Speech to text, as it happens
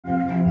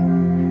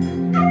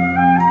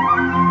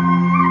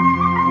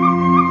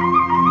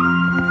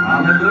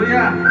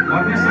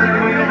परमेश्वरले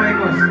महिमा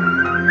भएको होस्।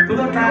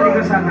 ठुलो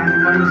तालीको साथ हामी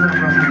परमेश्वरलाई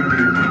प्रशंसा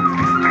गर्छौँ।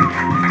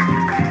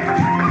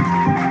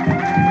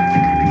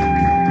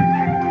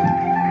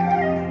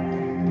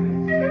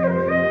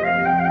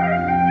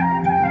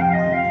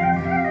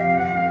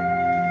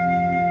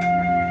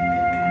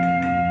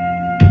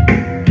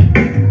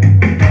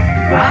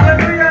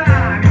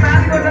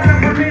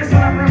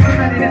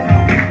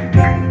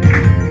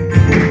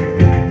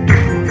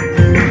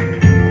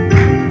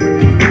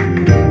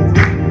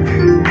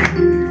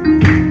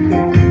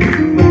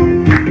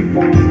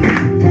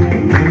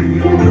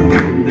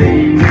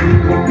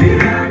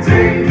 They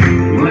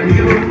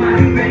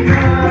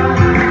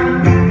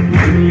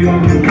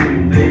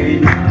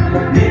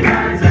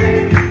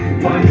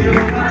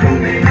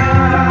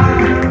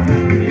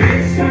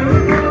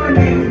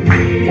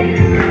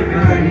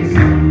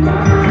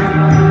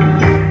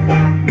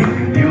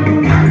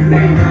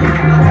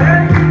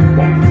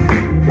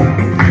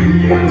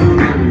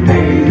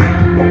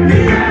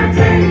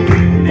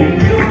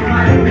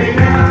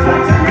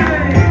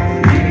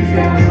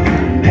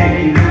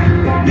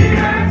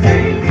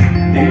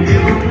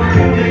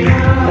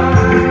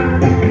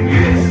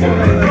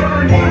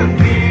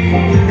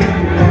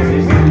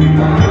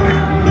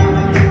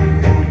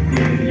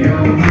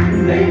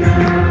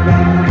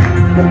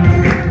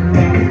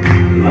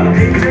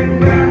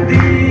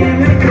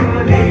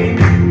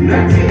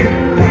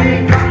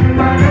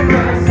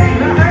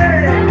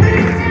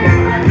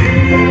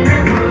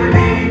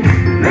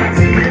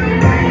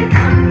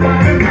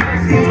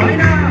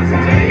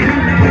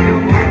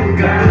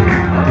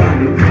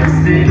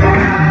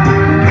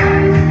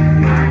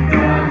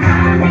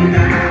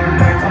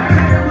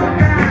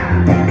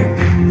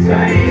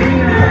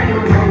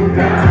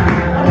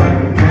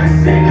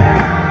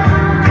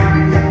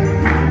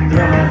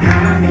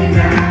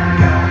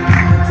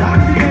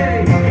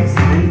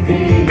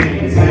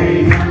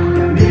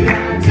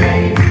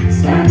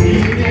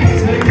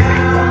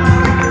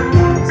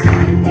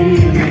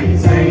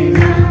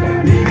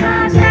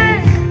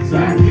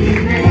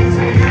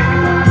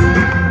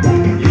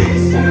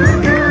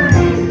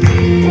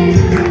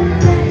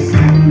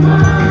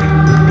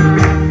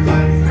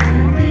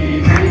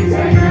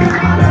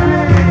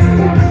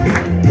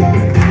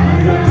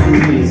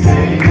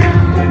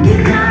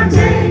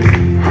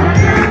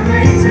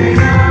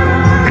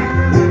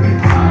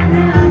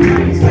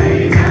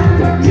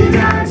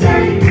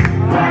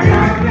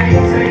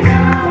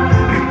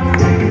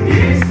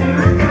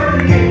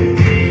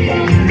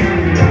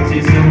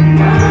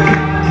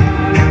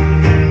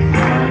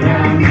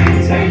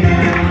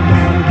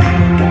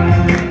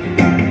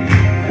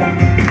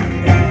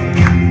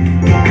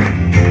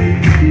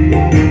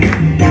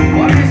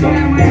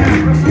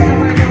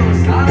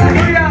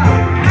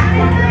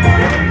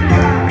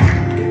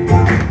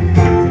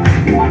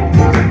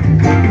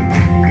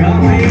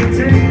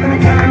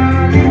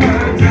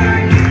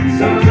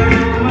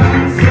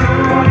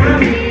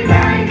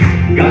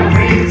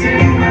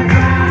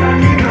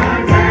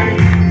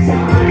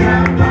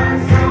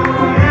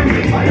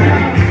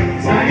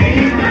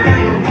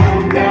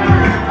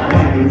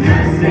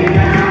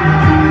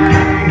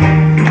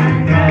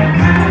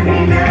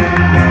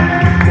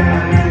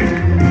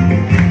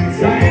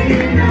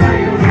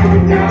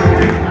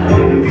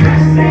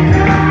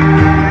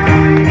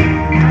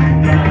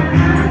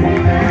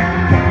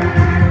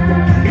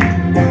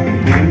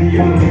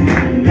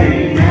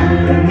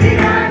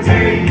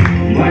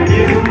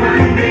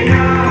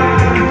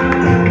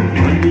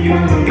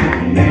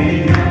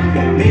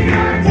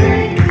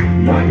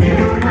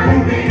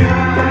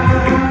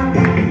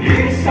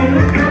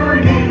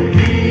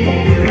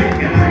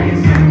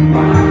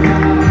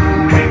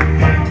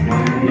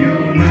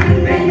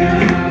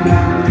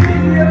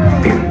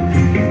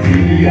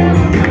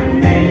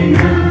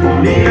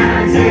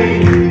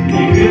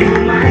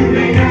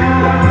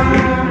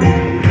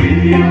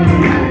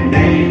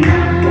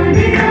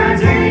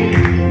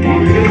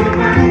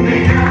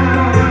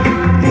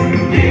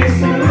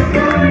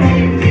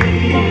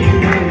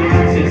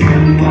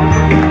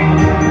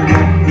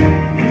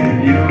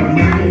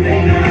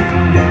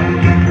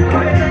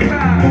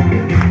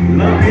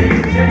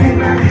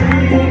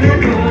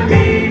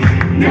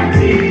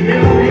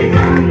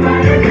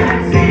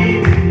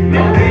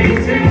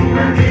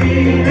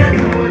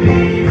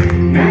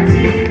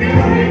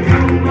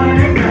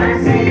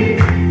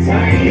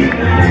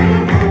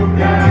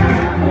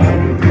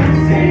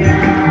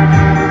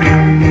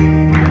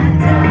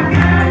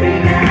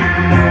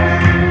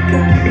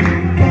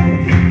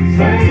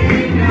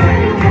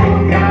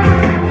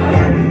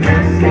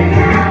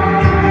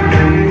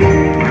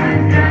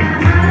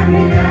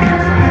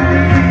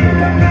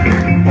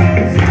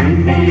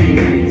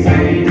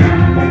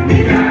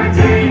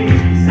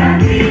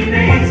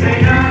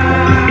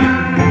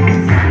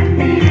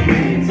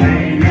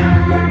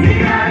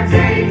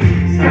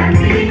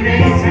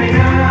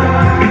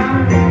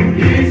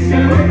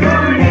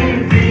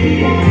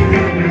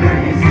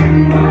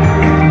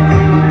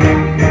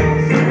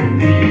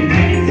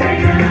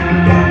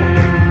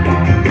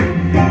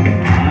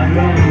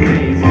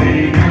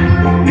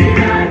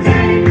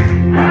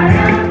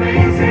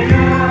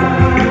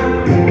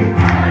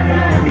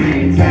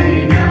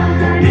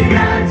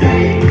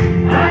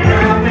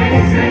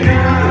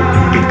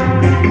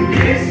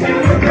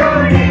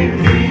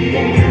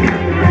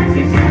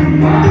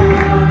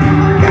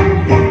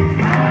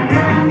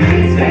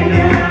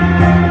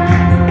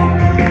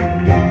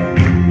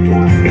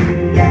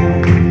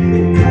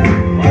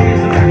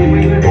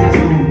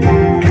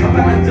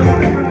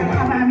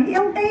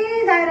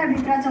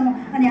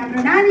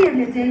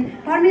चाहिँ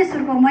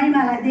परमेश्वरको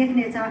महिमालाई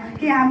देख्नेछ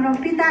कि हाम्रो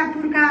पिता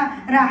पुर्खा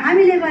र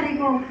हामीले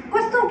गरेको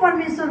कस्तो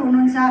परमेश्वर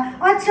हुनुहुन्छ,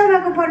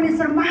 अक्षमाको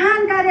परमेश्वर, महान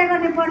कार्य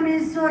गर्ने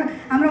परमेश्वर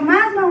हाम्रो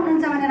माझमा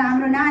हुनुहुन्छ भनेर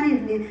हाम्रो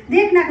नानीहरूले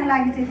देख्नको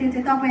लागि चाहिँ त्यो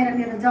चाहिँ तपाईँ र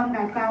मेरो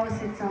जमघाटको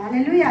आवश्यक छ।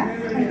 हालेलुया।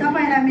 अनि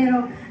तपाईँ र मेरो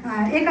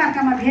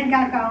एकअर्कामा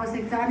भेटघाटको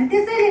आवश्यक छ। अनि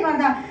त्यसैले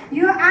गर्दा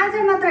यो आज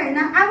मात्र होइन,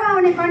 अब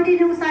आउने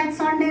कन्टिन्यू सायद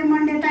सन्डे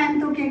मन्डे टाइम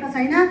तोकिएको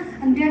छैन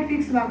अनि डेट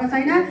फिक्स भएको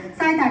छैन।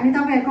 सायद हामी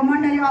तपाईँहरूको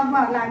मण्डली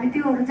अगुवाहरूलाई हामी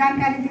त्योहरू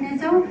जानकारी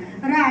दिनेछौँ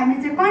र हामी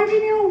चाहिँ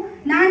कन्टिन्यू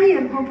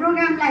नानीहरूको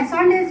प्रोग्रामलाई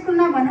सन्डे स्कुल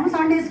नभनौँ,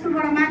 सन्डे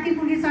स्कुलबाट माथि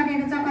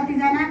पुगिसकेको छ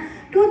कतिजना,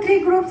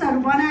 2-3 ग्रुप्सहरू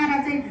बनाएर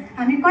चाहिँ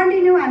हामी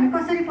कन्टिन्यू हामी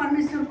कसरी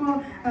परमेश्वरको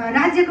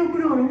राज्यको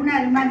कुरोहरू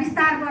उनीहरूमा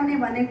विस्तार गर्ने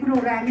भन्ने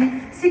कुरोहरू हामी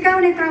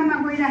सिकाउने क्रममा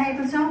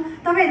गइरहेको छौँ।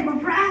 तपाईँहरूको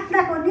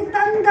प्रार्थनाको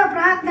नितान्त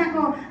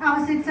प्रार्थनाको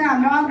आवश्यक छ।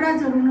 हाम्रो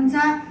अग्रजहरू हुनुहुन्छ,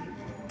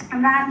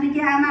 हाम्रो आत्मिक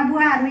आमा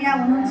बुवाहरू यहाँ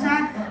हुनुहुन्छ।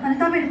 अनि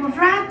तपाईँहरूको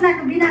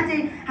प्रार्थनाको बिना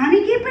चाहिँ हामी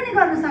केही पनि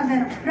गर्न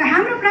सक्दैनौँ र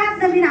हाम्रो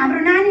प्रार्थना बिना हाम्रो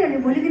नानीहरूले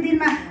भोलिको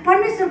दिनमा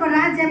परमेश्वरको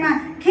राज्यमा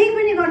केही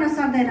पनि गर्न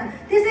सक्दैन।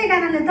 त्यसै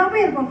कारणले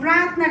तपाईँहरूको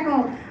प्रार्थनाको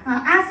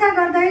आशा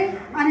गर्दै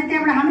अनि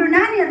त्यहाँबाट हाम्रो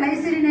नानीहरूलाई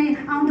यसरी नै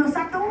आउँदो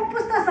 7औं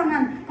पुस्तासम्म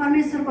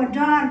परमेश्वरको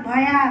डर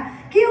भय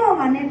के हो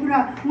भन्ने कुरा,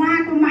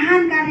 उहाँको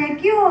महान कार्य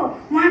के हो,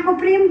 उहाँको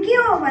प्रेम के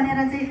हो भनेर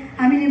चाहिँ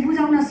हामीले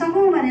बुझाउन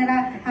सकौँ भनेर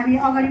हामी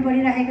अगाडि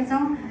बढिरहेका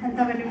छौँ। अनि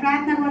तपाईँहरूले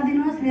प्रार्थना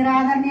गरिदिनुहोस्। मेरो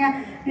आदरणीय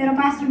मेरो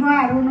पास्टर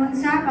बुवाहरू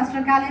हुनुहुन्छ,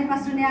 पास्टर काले,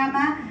 पास्टर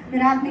न्यामा,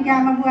 मेरो आत्मिक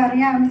आमा बुवाहरू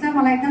यहाँ हुनुहुन्छ।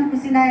 मलाई एकदम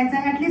खुसी लागेको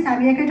छ। एटलिस्ट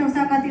हामी एकै ठाउँ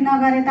सङ्गति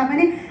नगरे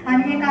तापनि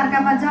हामी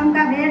एकअर्कामा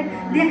जम्का भेट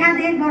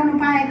देखादेख गर्नु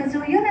पाएको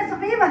छौँ। यो नै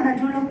सबैभन्दा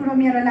ठुलो कुरो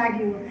मेरो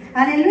लागि हो।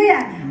 हालेलुया।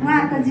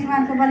 उहाँहरूको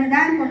जीवनको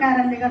बलिदानको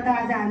कारणले गर्दा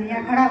आज हामी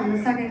यहाँ खडा हुन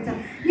सकेको छौँ।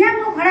 यहाँ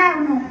म खडा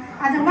हुनु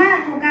आज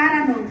उहाँहरूको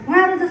कारण हो।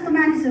 उहाँहरू जस्तो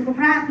मानिसहरूको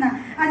प्रार्थना,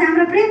 आज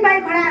हाम्रो प्रेम भाइ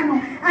खडा हुनु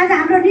आज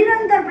हाम्रो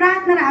निरन्तर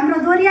प्रार्थना र हाम्रो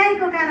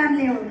दोहोऱ्याइको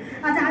कारणले हो।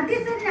 आज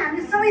त्यसरी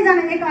हामी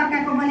सबैजना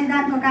एकअर्काको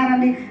बलिदानको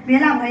कारणले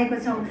भेला भएको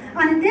छौँ।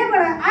 अनि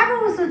त्यहाँबाट अब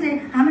उसो चाहिँ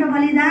हाम्रो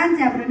बलिदान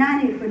चाहिँ हाम्रो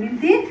नानीहरूको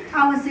निम्ति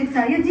आवश्यक छ।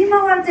 यो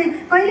जिम्मेवार चाहिँ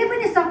कहिले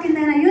पनि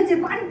सकिँदैन। यो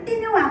चाहिँ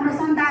कन्टिन्यू हाम्रो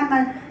सन्तानमा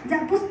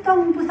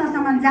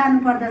पुस्तासम्म जानु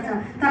पर्दछ।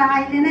 तर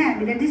अहिले नै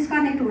हामीले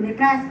डिस्कनेक्ट हुने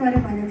प्रयास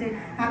गऱ्यौँ भने चाहिँ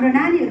हाम्रो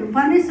नानीहरू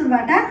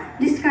परमेश्वरबाट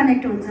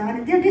डिस्कनेक्ट हुन्छ। अनि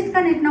त्यो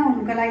डिस्कनेक्ट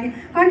नहुनुको लागि,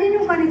 कन्टिन्यू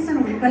कनेक्सन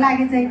हुनुको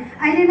लागि चाहिँ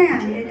अहिले नै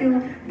हामीले त्यो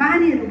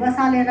बानीहरू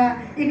बसालेर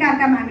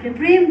एकअर्कामा हामीले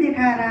प्रेम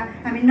देखाएर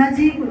हामी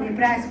नजिक हुने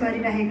प्रयास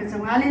गरिरहेका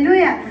छौँ।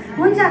 हालेलुया।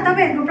 हुन्छ,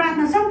 तपाईँहरूको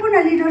प्रार्थना सम्पूर्ण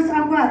लिडर्स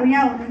अगुवाहरू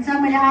यहाँ हुनुहुन्छ,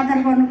 मैले आदर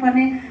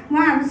गर्नुपर्ने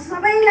उहाँहरू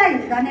सबैलाई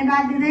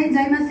धन्यवाद दिँदै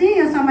जय मसीह।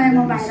 यो समय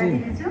म बाहिर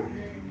दिनेछु।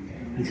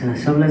 अच्छा,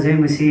 सबलाई जय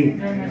मसीह।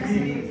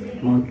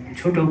 म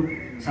छोटो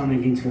समय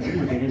लिन्छु,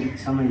 म धेरै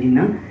समय लिन्न।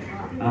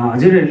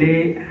 हजुरहरूले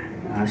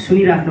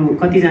सुनिराख्नु,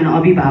 कतिजना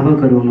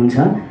अभिभावकहरू हुनुहुन्छ,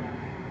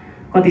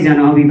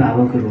 कतिजना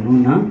अभिभावकहरू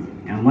हुनुहुन्न।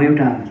 म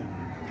एउटा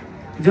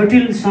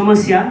जटिल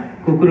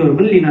समस्याको कुरोहरू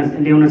पनि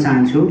ल्याउन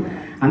चाहन्छु।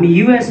 हामी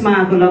युएसमा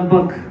आएको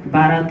लगभग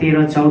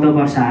 12-13-14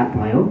 वर्ष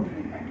भयो।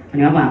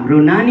 अनि अब हाम्रो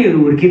नानीहरू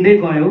हुर्किँदै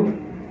गयो।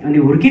 अनि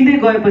हुर्किँदै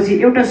गएपछि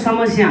एउटा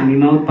समस्या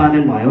हामीमा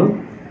उत्पादन भयो,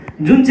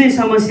 जुन चाहिँ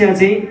समस्या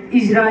चाहिँ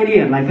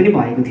इजरायलीहरूलाई पनि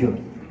भएको थियो।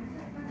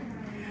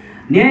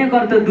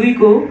 न्यायकर्ता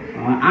 2को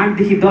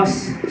 8देखि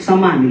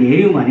 10सम्म हामीले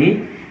हेऱ्यौँ भने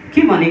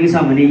के भनेको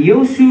छ भने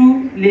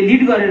यहोशूले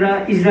लिड गरेर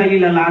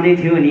इजरायलीलाई लाँदै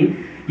थियो। अनि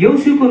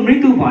यहोशूको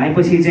मृत्यु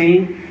भएपछि चाहिँ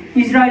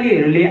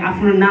इजरायलीहरूले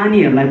आफ्नो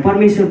नानीहरूलाई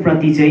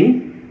परमेश्वरप्रति चाहिँ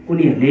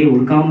उनीहरूले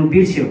हुर्काउनु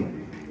बिर्स्यो।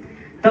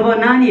 तब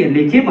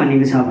नानीहरूले के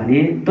भनेको छ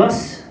भने 10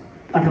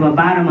 अथवा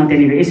 12मा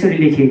त्यहाँनिर यसरी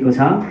लेखिएको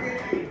छ,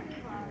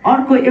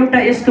 अर्को एउटा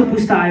यस्तो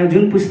पुस्ता आयो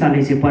जुन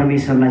पुस्ताले चाहिँ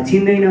परमेश्वरलाई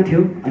चिन्दैन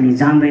थियो अनि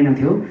जान्दैन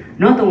थियो,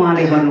 न त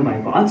उहाँले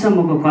गर्नुभएको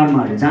अचम्मको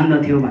कर्महरू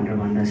जान्दथ्यो भनेर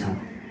भन्दछ।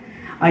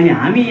 अहिले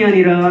हामी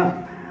यहाँनिर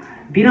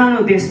बिरानो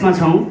देशमा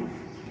छौँ,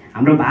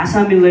 हाम्रो भाषा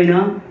मिल्दैन,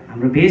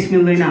 हाम्रो भेष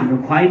मिल्दैन, हाम्रो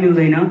खुवाइ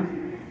मिल्दैन,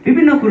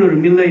 विभिन्न कुरोहरू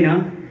मिल्दैन।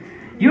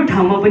 यो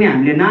ठाउँमा पनि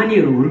हामीले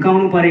नानीहरू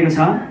हुर्काउनु परेको छ।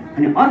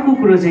 अनि अर्को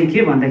कुरो चाहिँ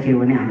के भन्दाखेरि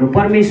भने हाम्रो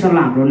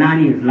परमेश्वरलाई हाम्रो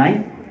नानीहरूलाई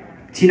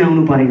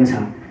चिनाउनु परेको छ।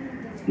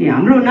 अनि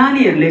हाम्रो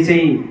नानीहरूले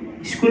चाहिँ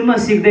स्कुलमा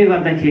सिक्दै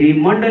गर्दाखेरि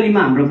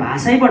मण्डलीमा हाम्रो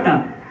भाषैबाट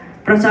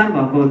प्रचार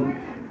भएको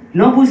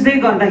नबुझ्दै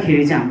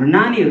गर्दाखेरि चाहिँ हाम्रो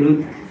नानीहरू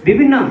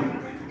विभिन्न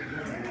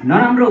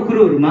नराम्रो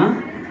कुरोहरूमा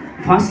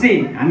फस्ने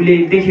हामीले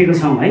देखेको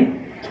छौँ है।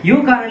 यो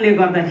कारणले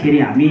गर्दाखेरि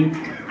हामी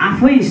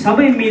आफै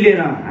सबै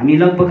मिलेर, हामी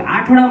लगभग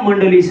 8वटा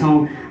मण्डली छौँ,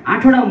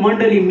 8वटा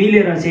मण्डली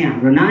मिलेर चाहिँ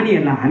हाम्रो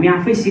नानीहरूलाई हामी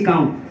आफै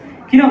सिकाउँ।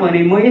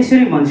 किनभने म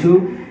यसरी भन्छु,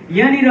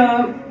 यहाँनिर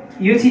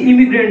यो चाहिँ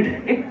इमिग्रेन्ट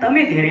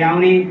एकदमै धेरै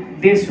आउने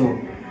देश हो।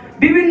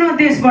 विभिन्न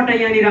देशबाट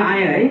यहाँनिर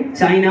आयो है,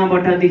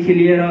 चाइनाबाटदेखि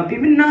लिएर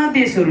विभिन्न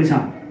देशहरू छ,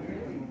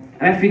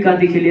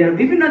 अफ्रिकादेखि लिएर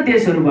विभिन्न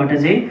देशहरूबाट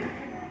चाहिँ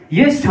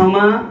यस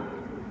ठाउँमा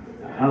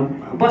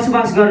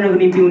बसोबास गर्नको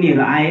निम्ति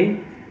उनीहरू आए।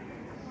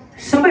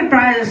 सबै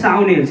प्रायः जस्तो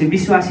आउनेहरू चाहिँ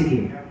विश्वासी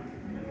थिए,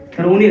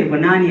 तर उनीहरूको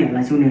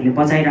नानीहरूलाई चाहिँ उनीहरूले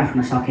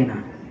बचाइराख्न सकेन।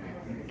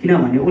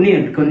 किनभने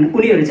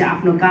उनीहरू चाहिँ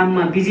आफ्नो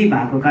काममा बिजी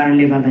भएको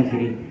कारणले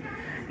गर्दाखेरि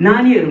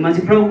नानीहरूमा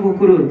चाहिँ प्रभुको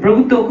कुरोहरू,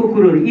 प्रभुत्वको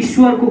कुरोहरू,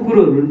 ईश्वरको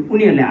कुरोहरू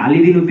उनीहरूले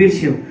हालिदिनु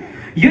बिर्स्यो।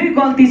 यही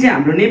गल्ती चाहिँ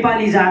हाम्रो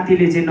नेपाली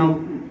जातिले चाहिँ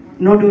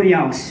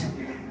नडोर्याओस्।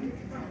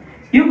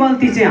 यो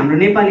गल्ती चाहिँ हाम्रो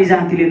नेपाली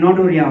जातिले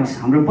नडोर्याओस्।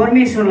 हाम्रो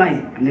परमेश्वरलाई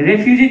हामीले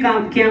रेफ्युजी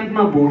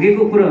क्याम्पमा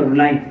भोगेको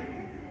कुरोहरूलाई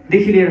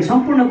देखि लिएर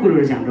सम्पूर्ण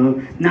कुरोहरू चाहिँ हाम्रो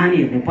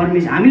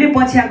नानीहरूले हामीले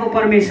पछ्याएको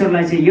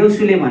परमेश्वरलाई चाहिँ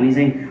यहोशूले भने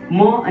चाहिँ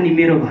म अनि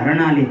मेरो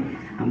घरनाले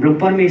हाम्रो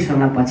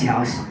परमेश्वरलाई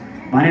पछ्याओस्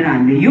भनेर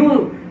हामीले यो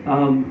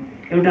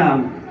एउटा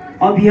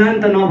अभियान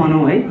त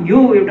नभनौँ है, यो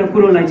एउटा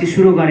कुरोलाई चाहिँ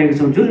सुरु गरेको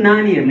छौँ जुन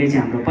नानीहरूले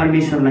चाहिँ हाम्रो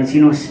परमेश्वरलाई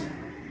चिनोस्।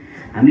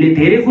 हामीले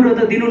धेरै कुरो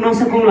त दिनु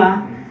नसकौँला,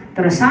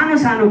 तर सानो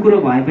सानो कुरो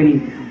भए पनि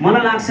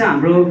मलाई लाग्छ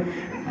हाम्रो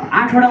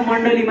 8वटा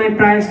मण्डलीमा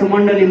प्रायः जस्तो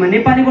मण्डलीमा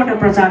नेपालीबाट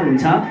प्रचार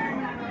हुन्छ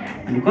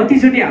अनि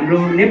कतिचोटि हाम्रो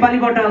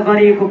नेपालीबाट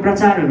गरिएको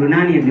प्रचारहरू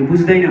नानीहरूले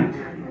बुझ्दैन।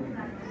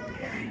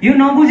 यो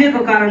नबुझेको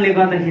कारणले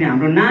गर्दाखेरि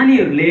हाम्रो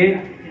नानीहरूले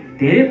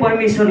धेरै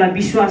परमेश्वरलाई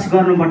विश्वास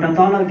गर्नुबाट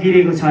तल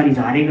गिरेको छ अनि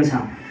झरेको छ।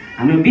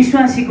 हाम्रो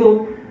विश्वासीको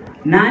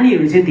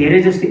नानीहरू चाहिँ धेरै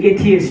जस्तो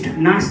एथिएस्ट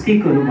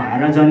नास्तिकहरू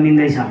भएर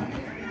जन्मिँदैछ।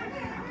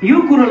 यो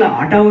कुरोलाई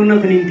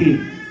हटाउनको निम्ति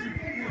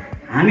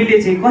हामीले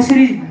चाहिँ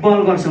कसरी बल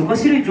गर्छौँ,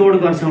 कसरी जोड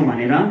गर्छौँ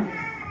भनेर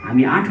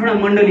हामी 8वटा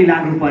मण्डली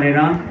लाग्नु परेर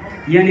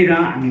यहाँनिर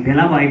हामी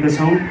भेला भएको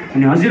छौँ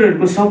अनि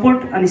हजुरहरूको सपोर्ट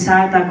अनि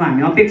सहायताको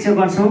हामी अपेक्षा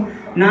गर्छौँ।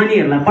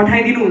 नानीहरूलाई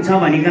पठाइदिनुहुन्छ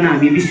भनिकन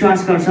हामी विश्वास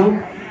गर्छौँ।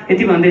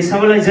 यति भन्दै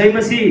सबैलाई जय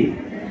मसीह।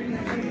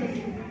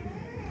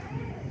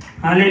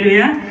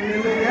 हालेलुया।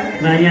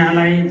 र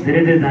यहाँलाई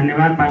धेरै धेरै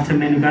धन्यवाद पास्टर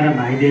मेनुका र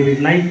भाइ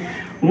डेभिडलाई।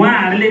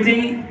 उहाँहरूले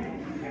चाहिँ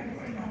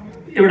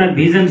एउटा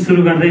भिजन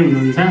सुरु गर्दै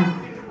हुनुहुन्छ।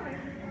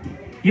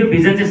 यो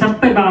भिजन चाहिँ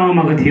सबै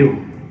बाबुआमाको थियो,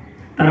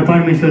 तर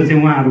परमेश्वर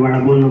चाहिँ उहाँहरूबाट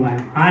बोल्नुभयो।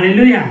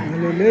 हालेलुया।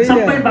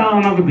 सबै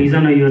बाबुआमाको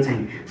भिजन हो यो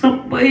चाहिँ,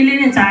 सबैले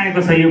नै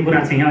चाहेको छ यो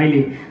कुरा चाहिँ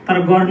अहिले, तर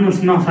गर्नु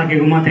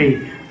नसकेको मात्रै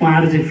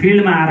उहाँहरू चाहिँ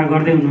फिल्डमा आएर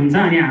गर्दै हुनुहुन्छ।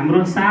 अनि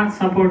हाम्रो साथ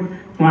सपोर्ट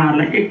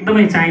उहाँहरूलाई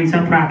एकदमै चाहिन्छ,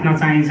 प्रार्थना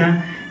चाहिन्छ।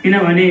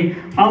 किनभने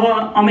अब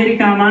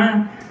अमेरिकामा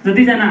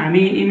जतिजना हामी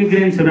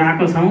इमिग्रेन्ट्सहरू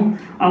आएको छौँ,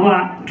 अब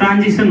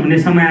ट्रान्जिसन हुने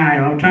समय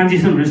आयो। अब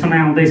ट्रान्जिसन हुने समय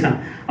आउँदैछ।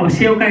 अब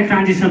सेवकाई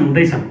ट्रान्जिसन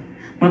हुँदैछ,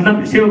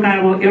 मतलब सेवकाई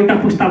अब एउटा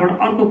पुस्ताबाट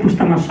अर्को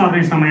पुस्तामा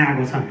सर्ने समय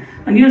आएको छ।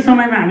 अनि यो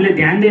समयमा हामीले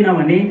ध्यान दिएन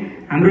भने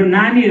हाम्रो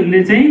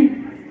नानीहरू चाहिँ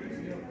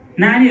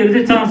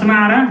चर्चमा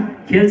आएर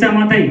खेल्छ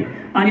मात्रै।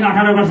 अनि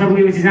 18 वर्ष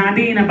पुगेपछि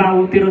जाँदैन,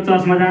 बाउ तेरो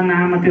चर्चमा जान्न,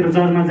 आमा तेरो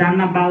चर्चमा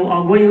जान्न, बाउ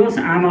अगुवै होस्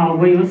आमा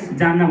अगुवै होस्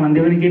जान्न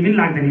भनिदियो भने केही पनि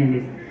लाग्दैन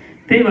यहाँनिर।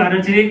 त्यही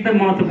भएर चाहिँ एकदम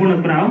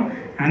महत्त्वपूर्ण कुरा हो,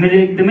 हामीले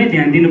एकदमै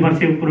ध्यान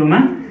दिनुपर्छ यो कुरोमा।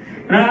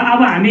 र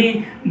अब हामी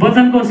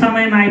वचनको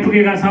समयमा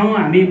आइपुगेका छौँ।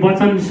 हामी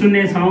वचन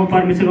सुन्नेछौँ,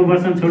 परमेश्वरको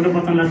वचन छोटो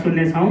वचनलाई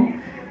सुन्नेछौँ।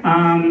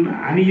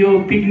 हामी यो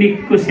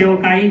पिकनिकको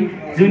सेवकाई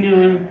जुन यो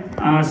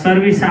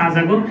सर्भिस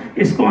आजको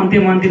यसको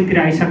अन्तिमतिर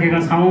आइसकेका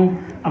छौँ।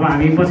 अब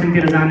हामी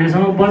वचनतिर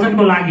जानेछौँ।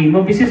 वचनको लागि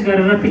म विशेष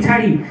गरेर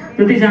पछाडि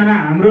जतिजना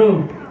हाम्रो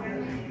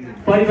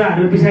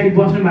परिवारहरू पछाडि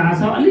बस्नु भएको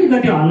छ,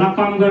 अलिकति हल्ला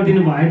कम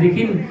गरिदिनु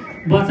भएदेखि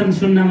वचन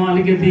सुन्नमा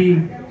अलिकति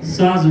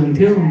सहज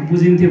हुन्थ्यो,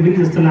 बुझिन्थ्यो पनि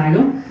जस्तो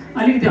लाग्यो।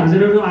 अलिकति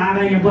हजुरहरू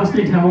आएर यहाँ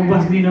बस्ने ठाउँ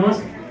बसिदिनुहोस्।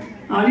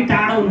 अलिक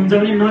टाढो हुनुहुन्छ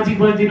भने नजिक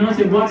बसिदिनुहोस्।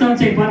 यो वचन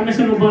चाहिँ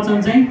परमेश्वरको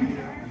वचन चाहिँ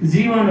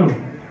जीवन हो।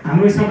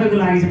 हाम्रो सबैको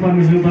लागि चाहिँ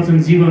परमेश्वरको वचन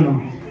जीवन हो।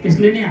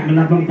 यसले नै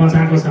हामीलाई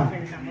बचाएको छ,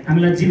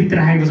 हामीलाई जीवित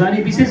राखेको छ। अनि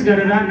विशेष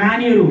गरेर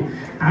नानीहरू,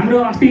 हाम्रो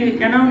अस्ति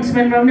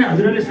एनाउन्समेन्टमा पनि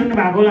हजुरहरूले सुन्नु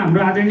भएको होला,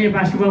 हाम्रो आदरणीय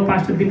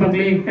पास्टर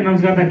दिपकले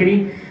एनाउन्स गर्दाखेरि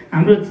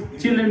हाम्रो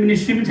चिल्ड्रेन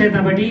मिनिस्ट्री पनि छ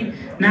यतापट्टि।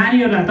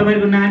 नानीहरूलाई,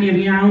 तपाईँहरूको नानीहरू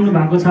यहाँ आउनु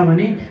भएको छ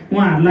भने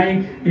उहाँहरूलाई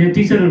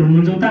टिचरहरू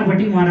हुनुहुन्छ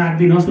उतापट्टि, उहाँ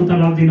राखिदिनुहोस्, उता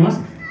लगिदिनुहोस्।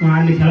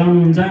 उहाँहरूले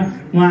खेलाउनुहुन्छ,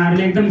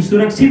 उहाँहरूले एकदम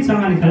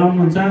सुरक्षितसँगले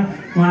खेलाउनुहुन्छ,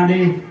 उहाँले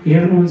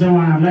हेर्नुहुन्छ,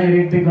 उहाँहरूलाई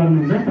रेखदेख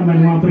गर्नुहुन्छ।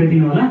 तपाईँले उहाँ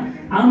पुर्याइदिनु होला।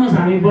 आउनुहोस्,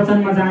 हामी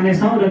वचनमा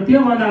जानेछौँ। र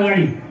त्योभन्दा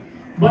अगाडि,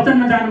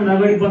 वचनमा जानुभन्दा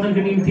अगाडि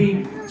वचनको निम्ति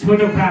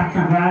छोटो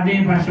प्रार्थना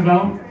आदरणीय पास्टर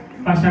बाबु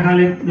पास्टर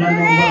कालेलाई म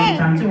बोलाउन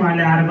चाहन्छु।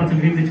 उहाँले आएर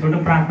वचनको निम्ति छोटो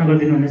प्रार्थना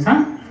गरिदिनु हुनेछ।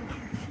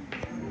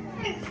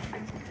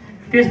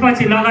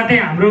 त्यसपछि लगतै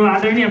हाम्रो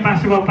आदरणीय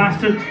पास्टर बाबु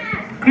पास्टर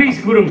क्रिस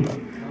गुरुङ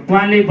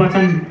उहाँले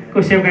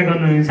वचनको सेवकाई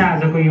गर्नुहुनेछ।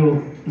 आजको यो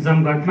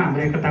जमघटमा,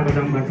 हाम्रो एकताको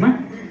जमघटमा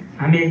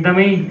हामी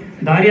एकदमै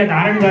धैर्य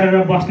धारण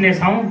गरेर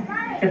बस्नेछौँ,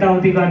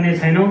 यताउति गर्ने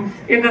छैनौँ।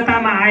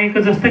 एकतामा आएको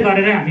जस्तै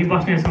गरेर हामी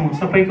बस्नेछौँ,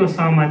 सबैको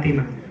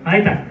सहमतिमा, है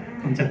त?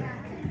 हुन्छ।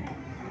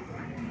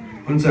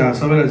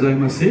 सबैलाई जय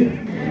मसीह।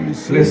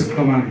 Let's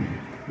come on,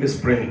 let's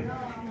pray.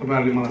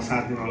 तपाईँहरूले मलाई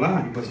साथ दिनु होला।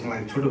 हामी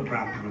वचनलाई छोटो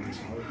प्रार्थना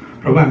गर्नेछौँ।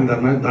 प्रभु, हामी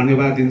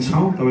धन्यवाद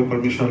दिन्छौँ तपाईँ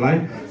परमेश्वरलाई,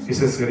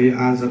 विशेष गरी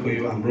आजको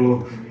यो हाम्रो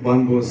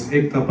वनभोज,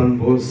 एकता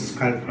वनभोज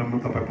कार्यक्रममा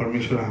तपाईँ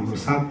परमेश्वर हाम्रो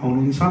साथ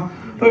पाउनुहुन्छ।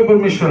 तपाईँ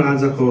परमेश्वर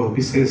आजको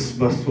विशेष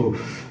वस्तु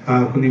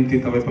को निम्ति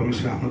तपाईँ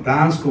परमेश्वर आफ्नो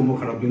दासको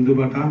मुख र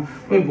बिन्दुबाट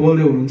तपाईँ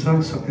बोल्दै हुनुहुन्छ।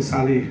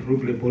 शक्तिशाली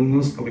रूपले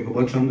बोल्नुहोस् तपाईँको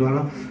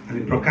वचनद्वारा अनि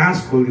प्रकाश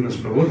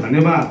खोलिदिनुहोस् प्रभु।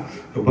 धन्यवाद।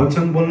 यो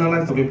वचन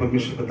बोल्नलाई तपाईँ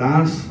परमेश्वरको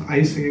दास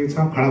आइसकेको छ,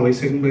 खडा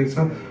भइसक्नु भएको छ।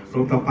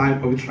 र तपाईँ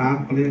पवित्र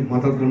आत्माले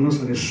मद्दत गर्नुहोस्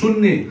अनि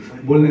सुन्ने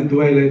बोल्ने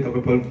दुवाईलाई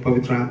तपाईँ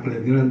पवित्र आत्माले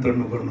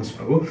निरन्तरमा गर्नुहोस्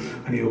प्रभु।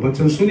 अनि यो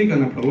वचन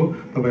सुनिकन प्रभु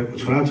तपाईँको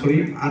छोराछोरी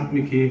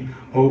आत्मिकी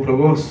हो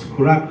प्रभु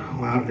खुराक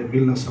उहाँहरूले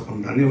मिल्न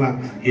सकुन्। धन्यवाद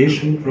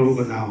येशू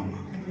प्रभुको नाममा।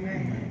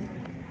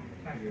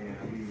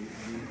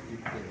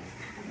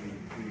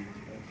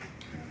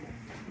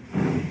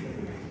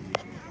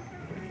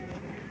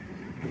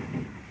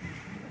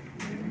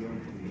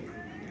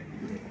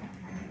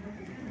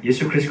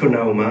 येशू ख्रिस्टको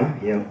नाउँमा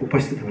यहाँ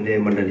उपस्थित हुने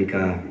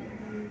मण्डलीका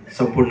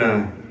सम्पूर्ण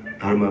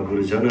धर्म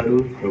गुरुजनहरू,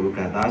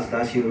 प्रभुका दास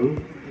दासीहरू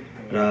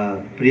र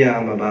प्रिय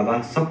आमा बाबा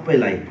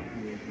सबैलाई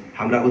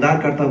हाम्रा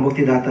उद्धारकर्ता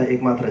मुक्तिदाता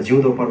एकमात्र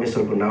जिउँदो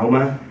परमेश्वरको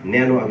नाउँमा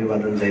न्यानो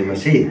अभिवादन जय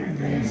मसीह।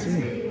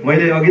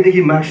 मैले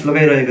अघिदेखि मास्क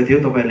लगाइरहेको थियो,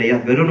 तपाईँहरूले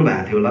याद गरिरहनु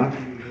भएको थियो होला।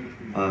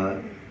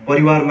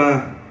 परिवारमा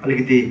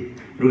अलिकति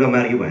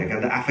रुगामार्गी भएको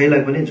कारण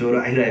आफैलाई पनि ज्वरो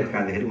आइरहेको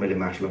कारणखेरि मैले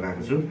मास्क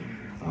लगाएको छु।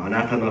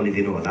 अनार्थ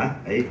नलिदिनु होला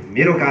है,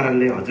 मेरो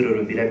कारणले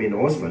हजुरहरू बिरामी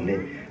नहोस् भन्ने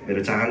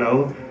मेरो चाहना हो।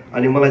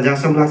 अनि मलाई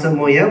जहाँसम्म लाग्छ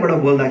म यहाँबाट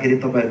बोल्दाखेरि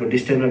तपाईँहरूको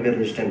डिस्टेन्स र मेरो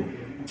डिस्टेन्स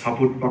 6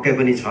 फुट पक्कै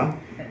पनि छ।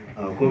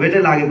 कोभिडै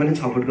लागे पनि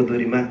 6 फुटको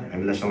दूरीमा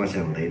हामीलाई समस्या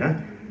हुँदैन,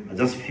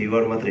 जस्ट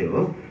फिभर मात्रै हो।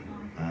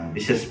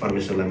 विशेष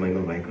परमेश्वरलाई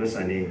महिमा भएको होस्।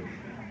 अनि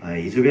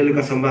हिजो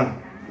बेलुकासम्म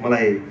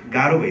मलाई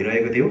गाह्रो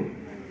भइरहेको थियो,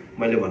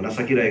 मैले भन्न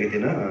सकिरहेको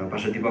थिइनँ।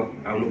 पास्टर दीपक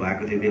आउनु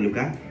भएको थियो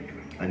बेलुका,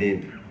 अनि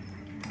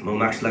म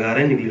मास्क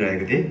लगाएरै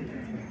निक्लिरहेको थिएँ।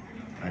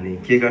 अनि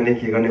के गर्ने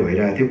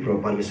भइरहेको थियो।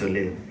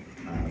 परमेश्वरले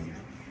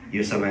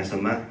यो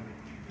समयसम्म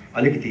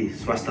अलिकति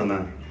स्वास्थ्यमा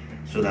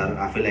सुधार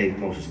आफैलाई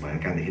महसुस भयो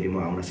कारणदेखि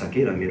म आउन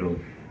सकेँ र मेरो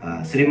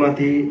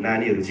श्रीमती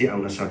नानीहरू चाहिँ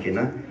आउन सकेन।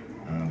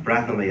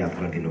 प्रार्थनामा याद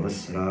गरिदिनुहोस्।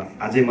 र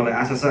अझै मलाई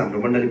आशा छ हाम्रो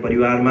मण्डली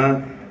परिवारमा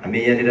हामी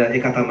यहाँनिर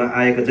एकतामा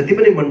आएको जति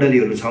पनि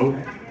मण्डलीहरू छौँ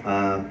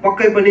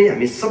पक्कै पनि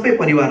हामी सबै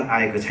परिवार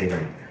आएको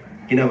छैनौँ,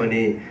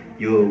 किनभने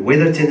यो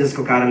वेदर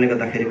चेन्जेसको कारणले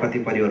गर्दाखेरि कति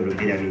परिवारहरू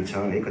बिरामी छ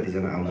है,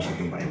 कतिजना आउन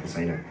सक्नु भएको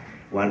छैन।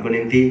 उहाँहरूको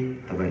निम्ति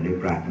तपाईँहरूले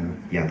प्रार्थना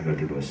याद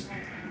गरिदिनुहोस्।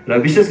 र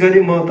विशेष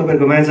गरी म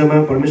तपाईँहरूको माझमा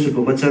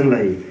परमेश्वरको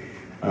वचनलाई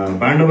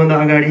बाँड्नुभन्दा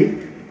अगाडि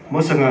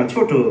मसँग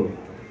छोटो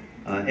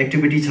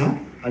एक्टिभिटी छ,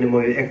 अनि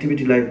म यो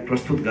एक्टिभिटीलाई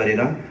प्रस्तुत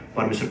गरेर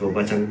परमेश्वरको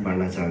वचन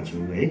बाँड्न चाहन्छु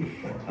है।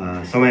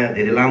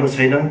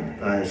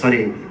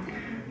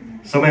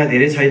 समय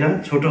धेरै छैन,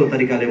 छोटो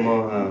तरिकाले म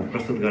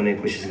प्रस्तुत गर्ने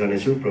कोसिस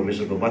गर्नेछु।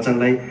 परमेश्वरको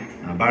वचनलाई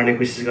बाँड्ने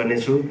कोसिस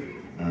गर्नेछु।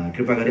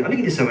 कृपा गरी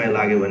अलिकति समय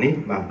लाग्यो भने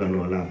माफ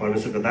गर्नुहोला।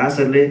 परमेश्वरको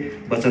दासहरूले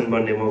वचन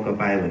बढ्ने मौका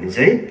पायो भने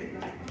चाहिँ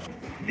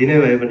दिनै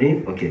भयो भने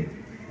ओके।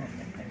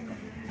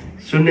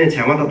 सुन्ने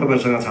क्षमता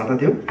तपाईँहरूसँग छ त?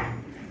 त्यो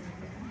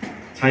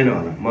छैन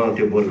होला, म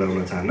त्यो बोल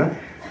लगाउन चाहन्न।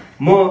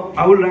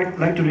 I would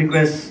like to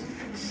request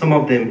some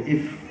of them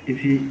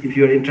if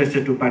you are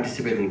interested to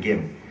participate in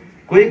game.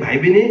 कोही भाइ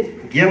बहिनी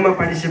गेममा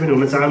पार्टिसिपेट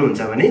हुन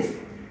चाहनुहुन्छ भने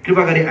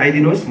कृपा गरी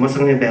आइदिनुहोस्।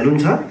 मसँग यहाँ ब्यालुन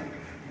छ,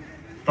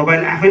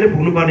 तपाईँले आफैले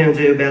पुग्नुपर्ने हुन्छ।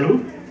 यो ब्यालुन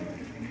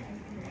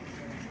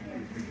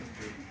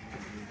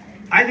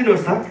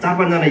आइदिनुहोस् त,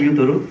 4-5 जना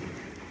युथहरू।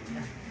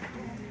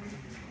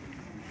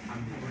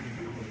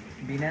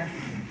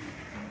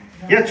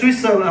 यहाँ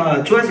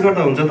चोइस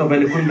गर्दा हुन्छ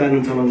तपाईँले कुन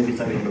ब्यालुन चलाउने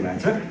विचार गर्नु भएको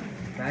छ।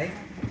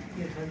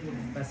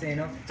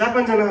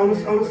 4-5 जना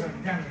आउनुहोस्।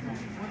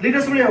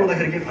 लिडर्स पनि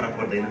आउँदाखेरि केही फरक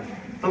पर्दैन,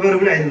 तपाईँहरू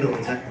पनि आइदिनु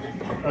हुन्छ।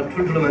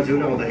 ठुल्ठुलो मान्छे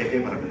पनि आउँदाखेरि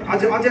केही फरक पर्दैन।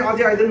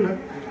 अझै आइदिनु न।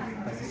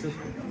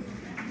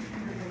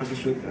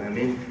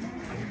 हामी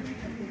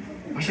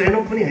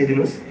एनोक पनि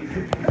आइदिनुहोस्।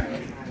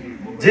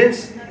 जेम्स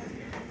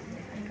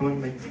भाइ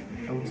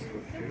आउनुहोस्।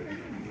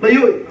 ल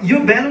यो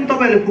ब्यालुन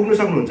तपाईँहरूले पुग्नु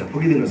सक्नुहुन्छ,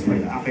 पुगिदिनुहोस्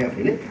पहिला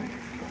आफैले।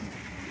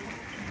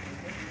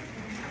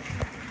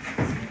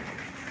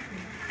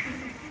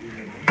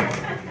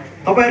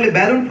 तपाईँहरूले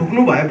ब्यालुन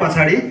पुग्नु भए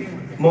पछाडि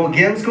म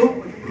गेम्सको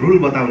रुल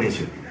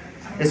बताउनेछु,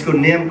 यसको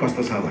नियम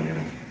कस्तो छ भनेर।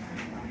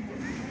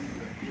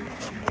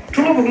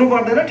 ठुलो पुग्नु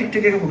पर्दैन,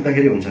 ठिकठिकैको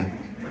पुग्दाखेरि हुन्छ।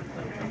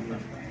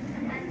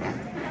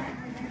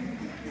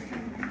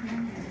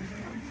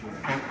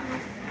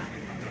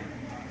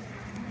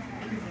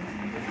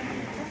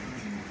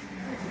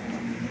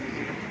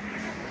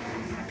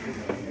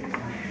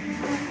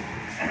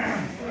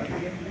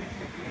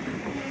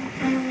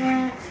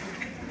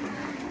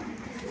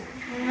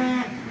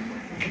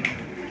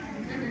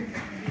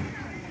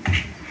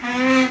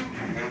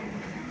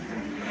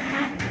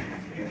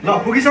 ल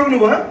पुगिसक्नु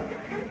भयो,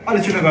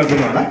 अलिक छिटो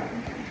गरिदिनु होला।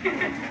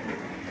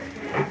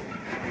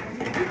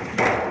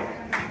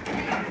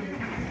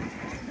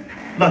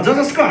 ल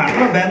जसको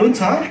हातमा ब्यालुन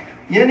छ,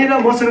 यहाँनिर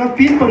मसँग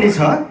पिन पनि छ।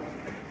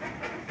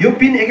 यो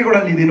पिन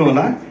एक-एकवटा लिदिनु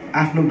होला,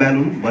 आफ्नो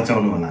ब्यालुन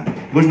बचाउनु होला।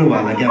 बुझ्नुभयो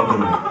होला क्या?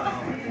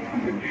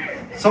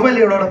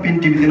 सबैले एउटा पिन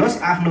टिपिदिनुहोस्,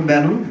 आफ्नो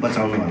ब्यालुन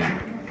बचाउनु होला।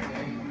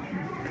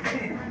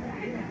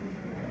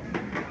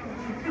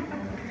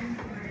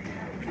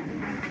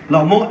 ल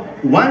म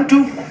 1 to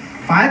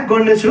 5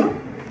 गर्नेछु,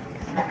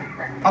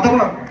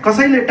 अथवा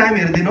कसैले टाइम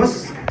हेरिदिनुहोस्।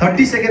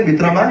 30 सेकेन्ड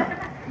भित्रमा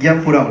गेम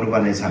पुरा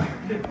हुनुपर्ने छ।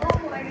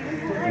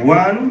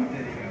 1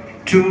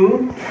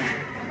 2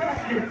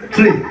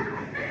 3।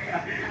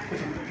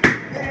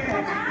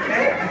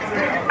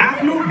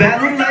 आफ्नो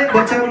ब्यालुनलाई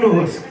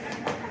बचाउनुहोस्।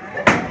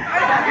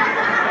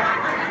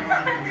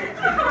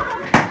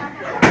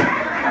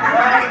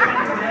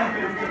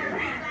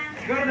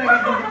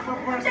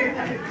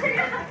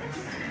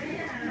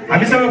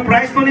 हामीसँग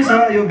प्राइज पनि छ।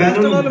 यो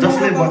ब्यालुन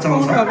जसले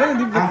बचाउँछ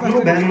आफ्नो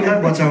ब्यालुनलाई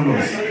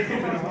बचाउनुहोस्।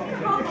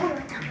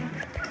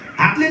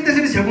 हातले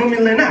त्यसरी छेक्नु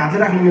मिल्दैन, हातले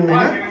राख्नु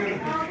मिल्दैन,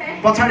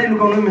 पछाडि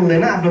लुकाउनु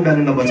मिल्दैन। आफ्नो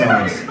ब्यालुनलाई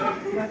बचाउनुहोस्।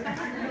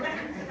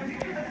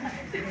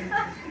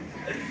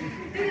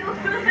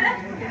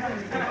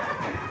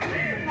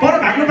 पर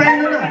भाग्नु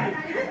पाइँदैन,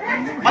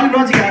 अलिक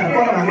नजिक आएर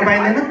तल भाग्नु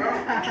पाइँदैन?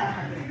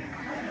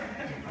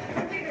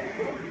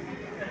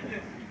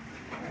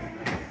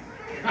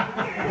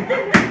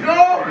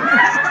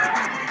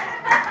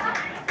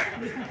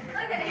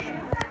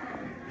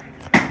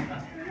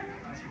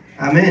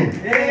 आमेन।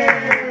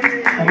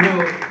 हाम्रो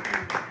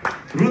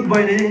रुथ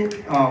बहिनी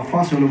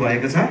फर्स्ट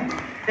हुनुभएको छ।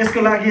 यसको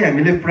लागि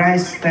हामीले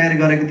प्राइज तयारी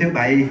गरेको थियौँ।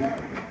 भाइ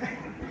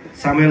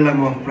सामुएललाई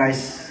म प्राइज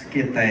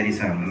के तयारी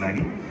छ हाम्रो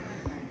लागि?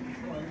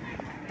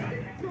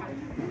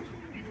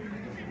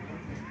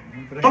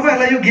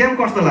 तपाईँहरूलाई यो गेम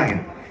कस्तो लाग्यो?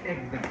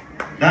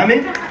 दामी?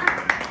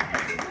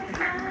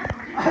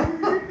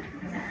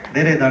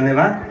 धेरै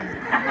धन्यवाद।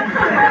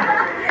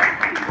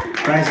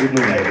 प्राइज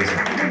जित्नु भएको छ।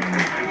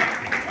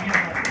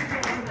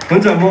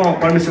 हुन्छ, म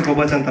परमेश्वरको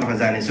वचनतर्फ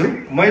जानेछु।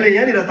 मैले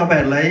यहाँनिर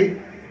तपाईँहरूलाई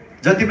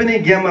जति पनि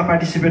गेममा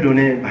पार्टिसिपेट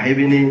हुने भाइ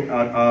बहिनी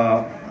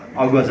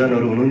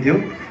अगुवाजनहरू हुनुहुन्थ्यो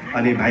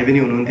अनि भाइ बहिनी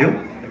हुनुहुन्थ्यो,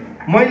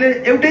 मैले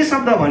एउटै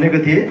शब्द भनेको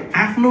थिएँ,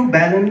 आफ्नो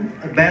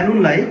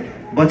ब्यालुनलाई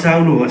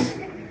बचाउनुहोस्।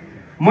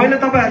 मैले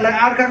तपाईँहरूलाई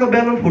अर्काको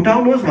ब्यालुन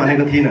फुटाउनुहोस्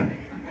भनेको थिइनँ।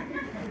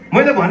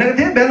 मैले भनेको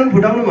थिएँ ब्यालुन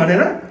फुटाउनु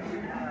भनेर।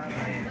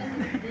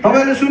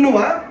 तपाईँहरूले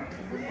सुन्नुभयो?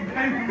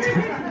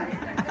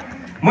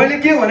 मैले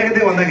के भनेको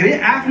थिएँ भन्दाखेरि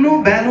आफ्नो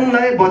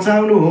ब्यालुनलाई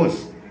बचाउनुहोस्।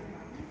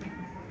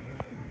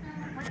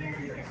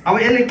 अब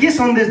यसले के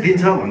सन्देश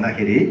दिन्छ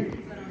भन्दाखेरि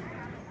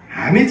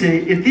हामी चाहिँ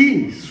यति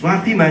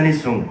स्वार्थी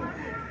मानिस छौँ,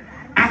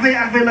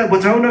 आफैलाई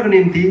बचाउनको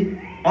निम्ति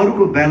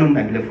अरूको ब्यालुन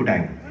हामीले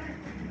फुटायौँ।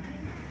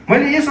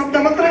 मैले यो शब्द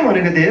मात्रै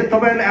भनेको थिएँ,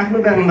 तपाईँहरूले आफ्नो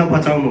ब्यालुनलाई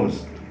बचाउनुहोस्,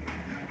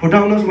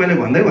 फुटाउनुहोस् मैले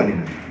भन्दै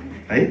भनिनँ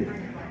है।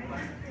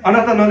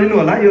 अनाथ नलिनु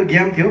होला, यो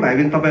गेम थियो। भाइ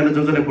बहिनी तपाईँहरूले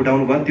जसले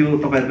फुटाउनु भयो त्यो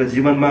तपाईँहरूको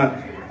जीवनमा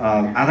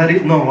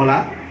आधारित नहोला,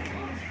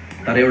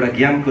 तर एउटा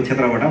ज्ञानको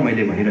क्षेत्रबाट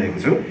मैले भनिरहेको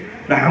छु।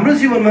 र हाम्रो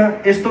जीवनमा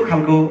यस्तो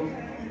खालको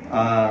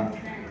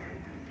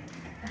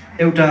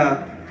एउटा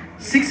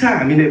शिक्षा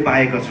हामीले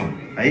पाएका छौँ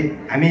है।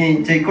 हामी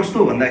चाहिँ कस्तो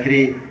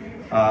भन्दाखेरि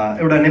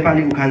एउटा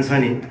नेपाली उखान छ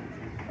नि,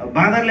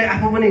 बाँदरले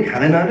आफू पनि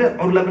खाँदैन अरे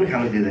अरूलाई पनि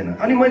खानु दिँदैन।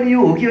 अनि मैले यो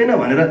हो कि होइन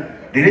भनेर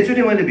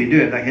धेरैचोटि मैले भिडियो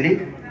हेर्दाखेरि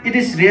इट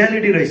इज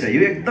रियालिटी रहेछ,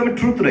 यो एकदमै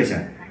ट्रुथ रहेछ।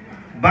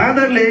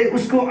 बाँदरले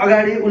उसको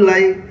अगाडि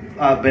उसलाई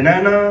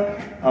बनाना,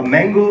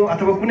 म्याङ्गो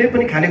अथवा कुनै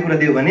पनि खानेकुरा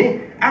दियो भने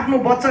आफ्नो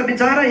बच्चा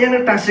बिचरा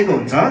यहाँनिर टाँसेको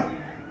हुन्छ,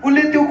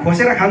 उसले त्यो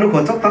खोसेर खानु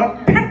खोज्छ तर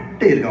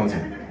फ्याट्टै हिर्काउँछ,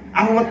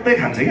 आफू मात्रै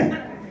खान्छ क्या।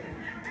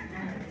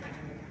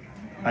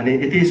 अनि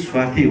यति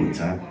स्वार्थी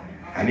हुन्छ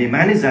हामी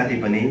मानिस जाति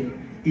पनि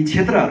यी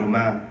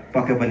क्षेत्रहरूमा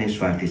पक्कै पनि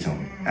स्वार्थी छौँ।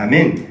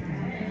 आमेन।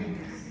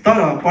 तर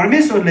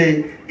परमेश्वरले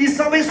यी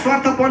सबै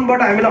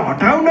स्वार्थपनबाट हामीलाई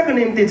हटाउनको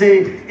निम्ति चाहिँ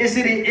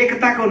यसरी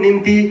एकताको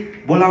निम्ति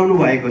बोलाउनु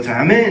भएको छ।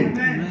 आमेन।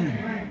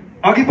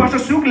 अघि पास्टर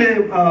सुकले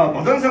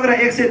भजन सङ्ग्रह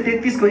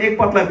 133 को 1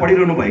 पदलाई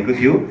पढिरहनु भएको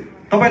थियो।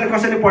 तपाईँले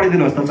कसैले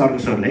पढिदिनुहोस् त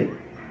चर्कोश्वरले।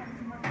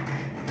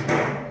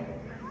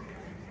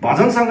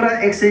 भजन सङ्ग्रह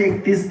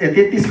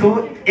 133 को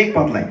 1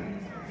 पदलाई।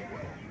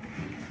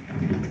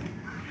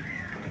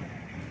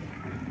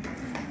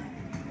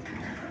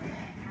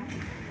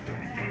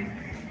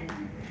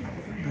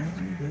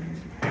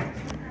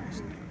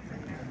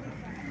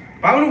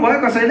 पाउनु भयो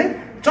कसैले?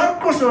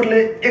 चर्कोश्वरले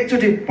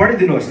एकचोटि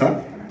पढिदिनुहोस् त।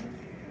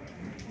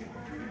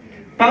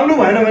 पाउनु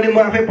भएन भने म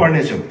आफै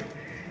पढ्नेछु।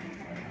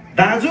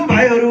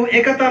 दाजुभाइहरू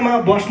एकतामा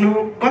बस्नु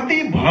कति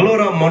भलो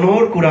र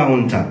मनोहर कुरा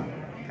हुन्छ।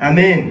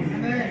 आमेन।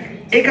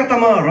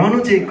 एकतामा रहनु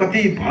चाहिँ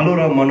कति भलो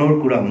र मनोहर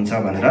कुरा हुन्छ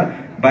भनेर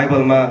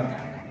बाइबलमा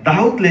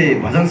दाउदले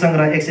भजन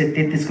सङ्ग्रह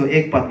 133 को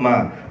 1 पदमा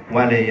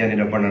उहाँले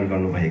यहाँनिर वर्णन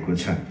गर्नुभएको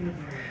छ।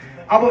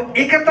 अब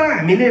एकता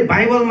हामीले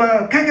बाइबलमा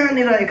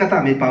कहाँनिर एकता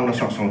हामी पाउन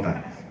सक्छौँ त?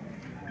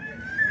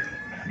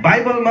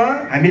 बाइबलमा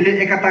हामीले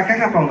एकता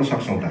कहाँ पाउन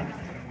सक्छौँ त?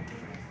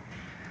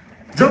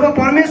 जब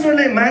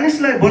परमेश्वरले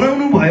मानिसलाई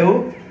बनाउनु भयो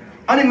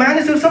अनि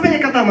मानिसहरू सबै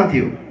एकतामा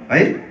थियो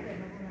है।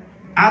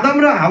 आदम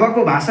र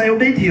हावाको भाषा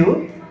एउटै थियो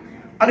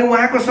अनि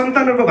उहाँको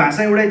सन्तानहरूको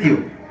भाषा एउटै थियो।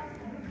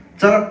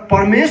 तर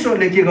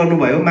परमेश्वरले के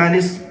गर्नुभयो,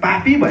 मानिस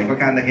पापी भएको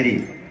कारणदाखेरि,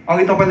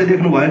 अघि तपाईँले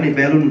देख्नुभयो नि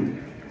बेलुन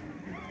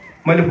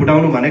मैले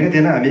फुटाउनु भनेको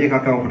थिएन, हामी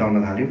एकअर्कामा फुटाउन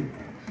थाल्यौँ।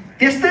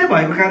 त्यस्तै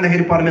भएको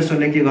कारणदाखेरि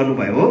परमेश्वरले के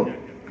गर्नुभयो,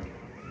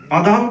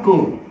 अदमको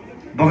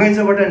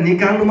बगैँचाबाट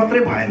निकाल्नु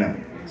मात्रै भएन,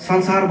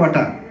 संसारबाट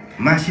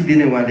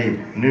मासिदिने उहाँले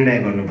निर्णय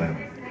गर्नुभयो।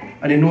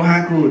 अनि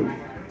नुहाको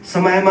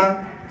समयमा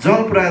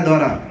जल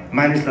प्रयाद्वारा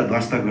मानिसलाई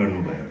ध्वस्त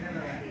गर्नुभयो।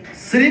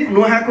 सिर्फ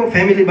नुहाको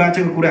फ्यामिली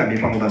बाँचेको कुरा हामी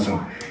पाउँदछौँ।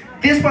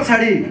 त्यस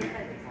पछाडि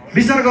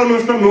विचार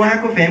गर्नुहोस् त,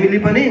 नुहाको फ्यामिली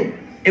पनि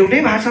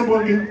एउटै भाषा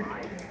बोल्थ्यो।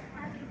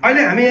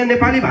 अहिले हामी यहाँ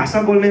नेपाली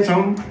भाषा बोल्ने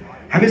छौँ,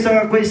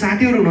 हामीसँग कोही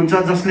साथीहरू हुनुहुन्छ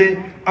जसले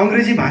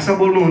अङ्ग्रेजी भाषा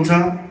बोल्नुहुन्छ,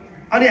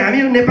 अनि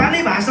हामी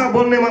नेपाली भाषा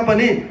बोल्नेमा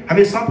पनि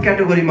हामी सब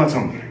क्याटेगोरीमा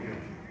छौँ।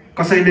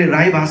 कसैले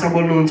राई भाषा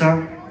बोल्नुहुन्छ,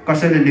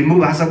 कसैले लिम्बू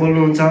भाषा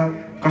बोल्नुहुन्छ,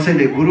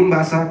 कसैले गुरुङ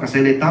भाषा,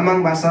 कसैले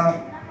तामाङ भाषा।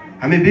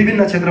 हामी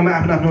विभिन्न क्षेत्रमा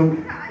आफ्नो आफ्नो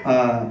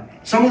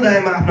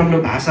समुदायमा आफ्नो आफ्नो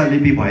भाषा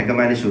लिपि भएका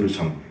मानिसहरू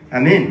छौँ।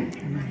 आमेन।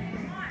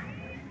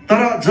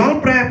 तर जल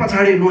प्रयाग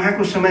पछाडि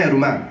नुहाको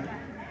समयहरूमा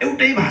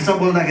एउटै भाषा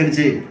बोल्दाखेरि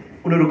चाहिँ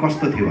उनीहरू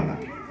कस्तो थियो होला?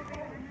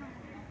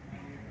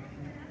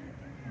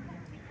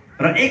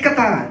 र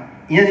एकता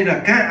यहाँनिर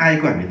कहाँ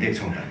आएको हामी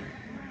देख्छौँ त?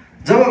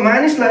 जब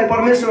मानिसलाई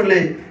परमेश्वरले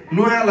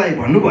नोआलाई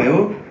भन्नुभयो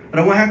र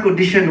उहाँको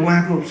डिसेन्ट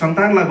उहाँको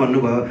सन्तानलाई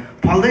भन्नुभयो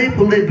फल्दै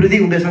फुल्दै वृद्धि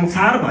हुँदै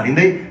संसार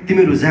भरिँदै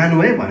तिमीहरू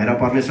जानु है भनेर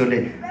परमेश्वरले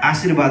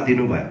आशीर्वाद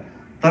दिनुभयो।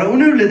 तर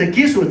उनीहरूले त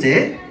के सोचे,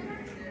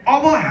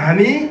 अब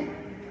हामी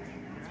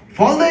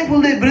फल्दै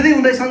फुल्दै वृद्धि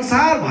हुँदै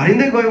संसार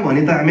भरिँदै गयौँ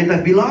भने त हामी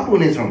त विलप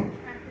हुनेछौँ।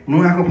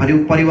 नुहाको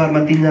परिवारमा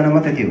 3 जना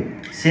मात्रै थियो,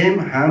 सेम,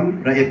 हाम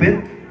र एपेत,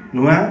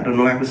 नुहा र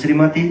नुहाको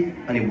श्रीमती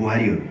अनि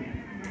बुहारीहरू।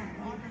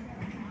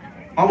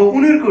 अब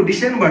उनीहरूको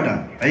डिसेन्टबाट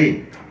है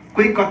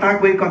कोही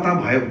कता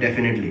भयो।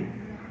 डेफिनेटली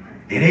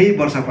धेरै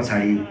वर्ष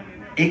पछाडि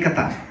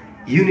एकता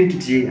युनिटी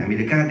चाहिँ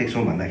हामीले कहाँ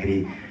देख्छौँ भन्दाखेरि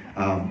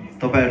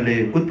तपाईँहरूले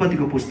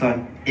उत्पत्तिको पुस्तक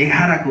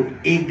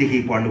 11:1 देखि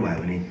पढ्नुभयो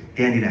भने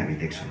त्यहाँनिर हामी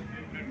देख्छौँ।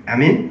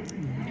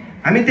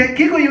 हामी त्यहाँ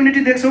के को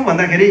युनिटी देख्छौँ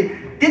भन्दाखेरि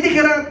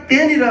त्यतिखेर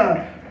त्यहाँनिर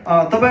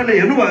तपाईँहरूले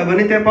हेर्नुभयो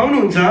भने त्यहाँ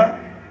पाउनुहुन्छ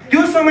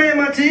त्यो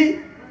समयमा चाहिँ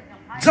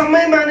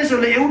जम्मै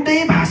मानिसहरूले एउटै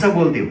भाषा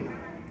बोल्थ्यो।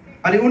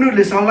 अनि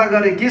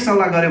उनीहरूले के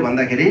सल्लाह गरे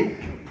भन्दाखेरि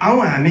आऊ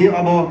हामी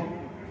अब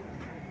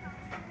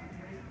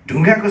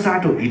ढुङ्गाको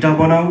साटो इँटा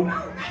बनाऊ,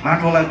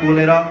 माटोलाई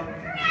पोलेर,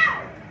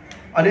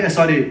 अनि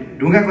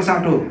ढुङ्गाको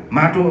साटो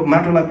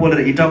माटोलाई पोलेर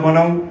इँटा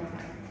बनाऊ,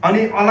 अनि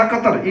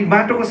अलकतर यी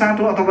माटोको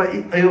साटो अथवा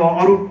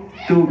अरू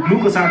त्यो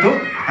ग्लुको साटो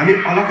हामी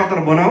अलकतर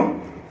बनाऊ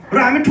र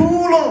हामी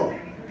ठुलो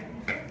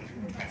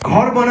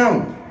घर बनाऊ,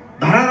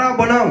 धरारा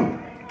बनाऊ,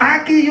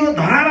 ताकि यो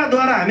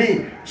धराराद्वारा हामी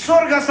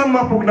स्वर्गसम्म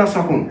पुग्न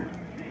सकौँ।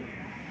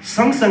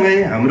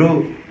 सँगसँगै हाम्रो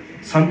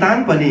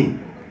सन्तान पनि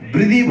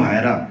वृद्धि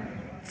भएर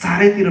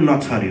चारैतिर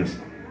नछरियोस्,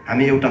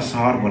 हामी एउटा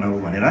सहर बनाऊ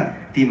भनेर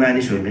ती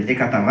मानिसहरूले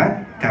एकतामा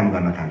काम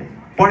गर्न थाले।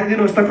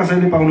 पढिदिनुहोस् त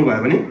कसैले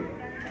पाउनुभयो भने।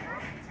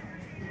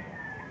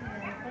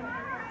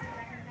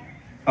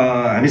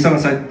 हामीसँग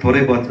सायद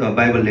थोरै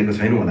बाइबल लिएको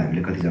छैनौँ होला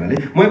हामीले कतिजनाले,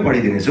 म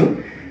पढिदिनेछु।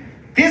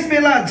 त्यस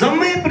बेला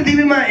जम्मै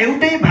पृथ्वीमा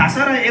एउटै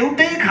भाषा र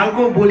एउटै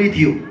खालको बोली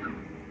थियो।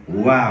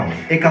 वाउ,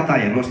 एकता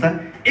हेर्नुहोस् त,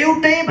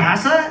 एउटै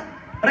भाषा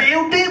र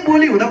एउटै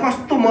बोली हुँदा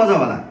कस्तो मजा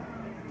होला।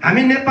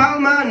 हामी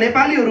नेपालमा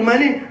नेपालीहरूमा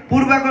नि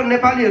पूर्वको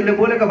नेपालीहरूले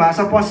बोलेको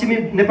भाषा पश्चिमी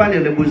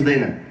नेपालीहरूले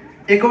बुझ्दैन।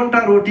 51टा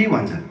रोटी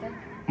भन्छ।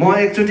 म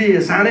एकचोटि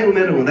सानै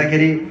उमेर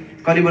हुँदाखेरि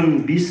करिबन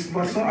 20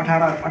 वर्ष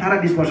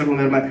 18-20 वर्षको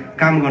उमेरमा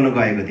काम गर्न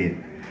गएको थिएँ।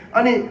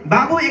 अनि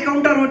बाबु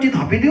 51टा रोटी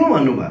थपिदिउँ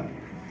भन्नुभयो।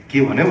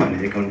 के भन्यो भने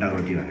 51टा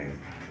रोटी भनेको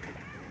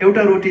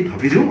एउटा रोटी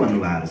थपिदिउँ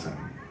भन्नुभएको रहेछ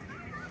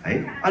है।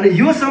 अनि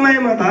यो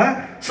समयमा त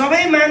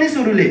सबै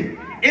मानिसहरूले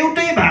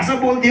एउटै भाषा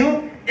बोल्थ्यो,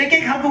 एकै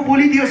खालको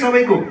बोली थियो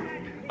सबैको।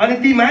 अनि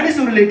ती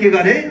मानिसहरूले के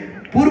गरे,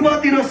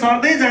 पूर्वतिर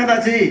सर्दै जाँदा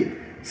चाहिँ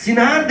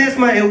सिनार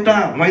देशमा एउटा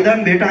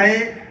मैदान भेटाए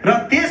र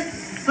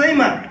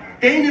त्यसैमा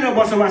त्यहीँनिर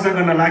बसोबास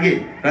गर्न लागे।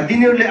 र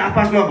तिनीहरूले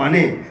आपसमा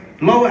भने,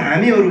 लौ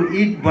हामीहरू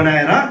इँट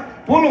बनाएर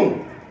पोलौँ,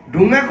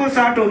 ढुङ्गाको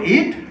साटो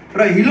इँट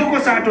र हिलोको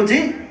साटो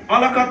चाहिँ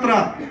अलकत्र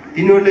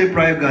तिनीहरूले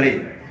प्रयोग गरे।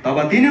 तब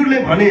तिनीहरूले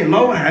भने,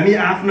 लौ हामी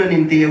आफ्नो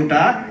निम्ति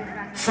एउटा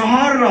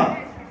सहर र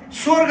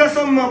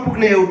स्वर्गसम्म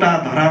पुग्ने एउटा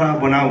धरारा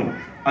बनाऊ,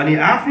 अनि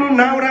आफ्नो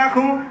नाउँ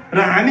राखौँ र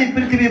हामी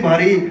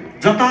पृथ्वीभरि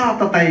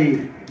जताततै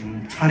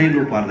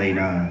छरिनु पर्दैन।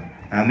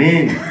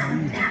 आमेन।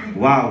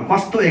 वाउ,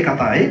 कस्तो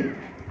एकता है।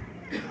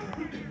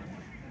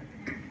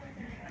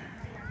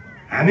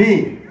 हामी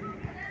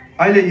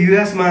अहिले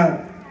युएसमा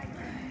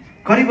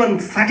करिबन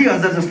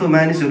 60,000 जस्तो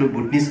मानिसहरू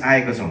भुटनिस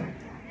आएका छौँ।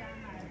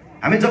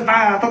 हामी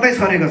जताततै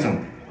छरेका छौँ।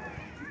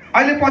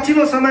 अहिले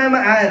पछिल्लो समयमा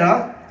आएर,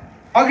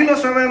 अघिल्लो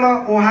समयमा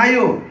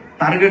ओहायो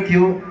टार्गेट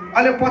थियो,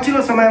 अहिले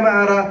पछिल्लो समयमा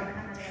आएर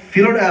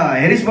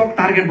हेरिसबर्ग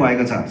टार्गेट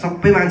भएको छ।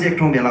 सबै मान्छे एक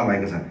ठाउँ भेला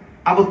भएको छ।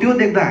 अब त्यो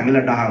देख्दा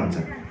हामीलाई डहा हुन्छ,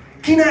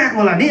 किन आएको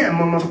होला नि,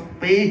 म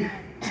सबै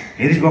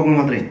हेरिसबर्गमा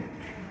मात्रै।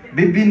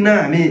 विभिन्न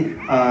हामी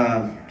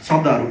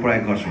शब्दहरू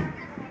प्रयोग गर्छौँ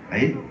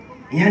है।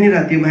 यहाँनिर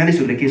त्यो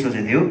मानिसहरूले के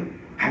सोचेको थियो,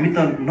 हामी त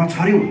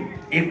नछर्यौँ,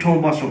 एक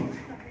ठाउँ बसौँ।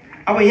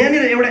 अब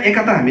यहाँनिर एउटा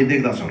एकता हामी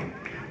देख्दछौँ।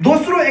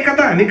 दोस्रो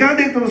एकता हामी कहाँ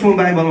देख्दछौँ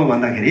बाइबलमा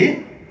भन्दाखेरि,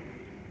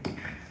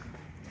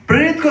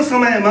 प्रेरितको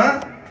समयमा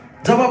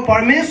जब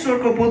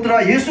परमेश्वरको पुत्र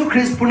येशू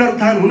ख्रीष्ट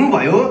पुनरुत्थान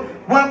हुनुभयो,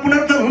 उहाँ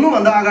पुनरुत्थान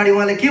हुनुभन्दा अगाडि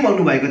उहाँले के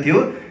भन्नुभएको थियो,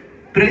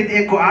 प्रेरित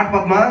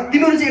 1:8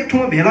 तिमीहरू चाहिँ एक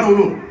ठाउँमा भेला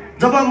हुनु,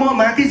 जब म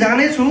माथि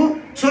जानेछु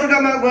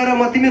स्वर्गमा गएर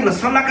म तिमीहरूलाई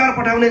सल्लाहकार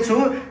पठाउने छु,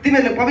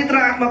 तिमीहरूले पवित्र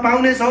आत्मा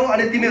पाउनेछौ,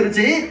 अनि तिमीहरू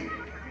चाहिँ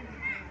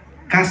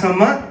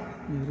कहाँसम्म,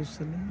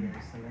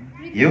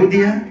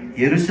 यहुदिया,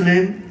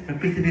 यरुसलेम र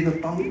पृथ्वीको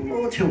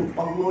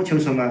तल्लो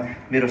छेउसम्म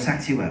मेरो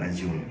साक्षी भएर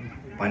जिउनु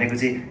भनेको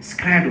चाहिँ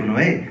स्क्र्याड हुनु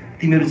है।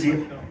 तिमीहरू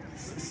चाहिँ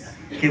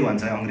के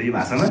भन्छ अङ्ग्रेजी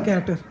भाषामा,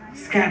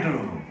 स्क्याटर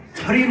हुनु,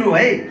 छरिनु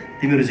है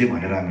तिमीहरू चाहिँ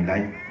भनेर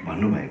हामीलाई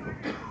भन्नुभएको।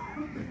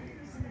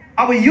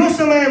 अब यो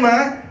समयमा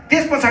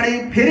त्यस पछाडि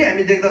फेरि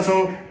हामी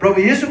देख्दछौँ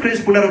प्रभु येशू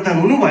ख्रीष्ट पुनरुत्थान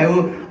हुनुभयो,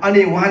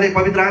 अनि उहाँले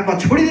पवित्र आत्मा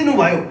छोडिदिनु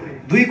भयो।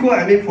 2को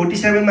हामी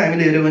 47मा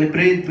हामीले हेऱ्यौँ भने,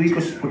 प्रेरित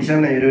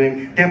 2:47मा हेऱ्यौँ भने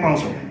त्यहाँ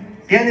पाउँछौँ।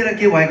 त्यहाँनिर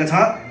के भएको छ,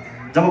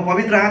 जब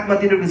पवित्र आत्मा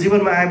तिनीहरूको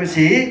जीवनमा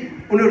आएपछि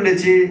उनीहरूले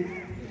चाहिँ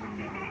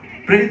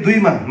प्रेरित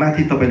 2मा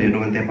माथि तपाईँले हेर्नु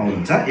भने त्यहाँ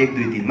पाउनुहुन्छ 1,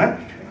 2, 3मा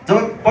जब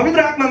पवित्र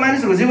आत्मा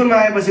मानिसहरूको जीवनमा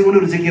आएपछि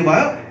उनीहरू चाहिँ के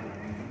भयो,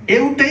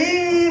 एउटै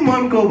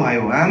मनको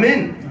भयो। आमेन।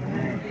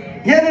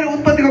 यहाँनिर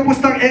उत्पत्तिको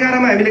पुस्तक 11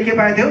 मा हामीले के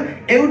पाएको थियौँ?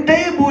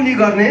 एउटै बोली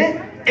गर्ने,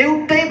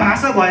 एउटै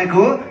भाषा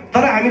भएको।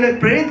 तर हामीले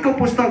प्रेरितको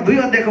पुस्तक 2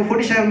 अध्यायको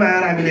 47 मा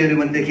आएर हामीले हेर्यौँ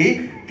भनेदेखि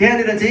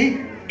त्यहाँनिर चाहिँ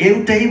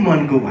एउटै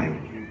मनको भयो।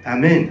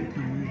 आमेन।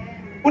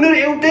 उनीहरू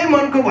एउटै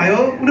मनको भयो।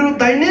 उनीहरू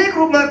दैनिक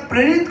रूपमा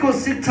प्रेरितको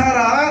शिक्षा र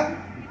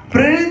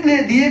प्रेरितले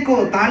दिएको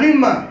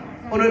तालिममा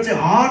उनीहरू चाहिँ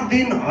हर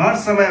दिन हर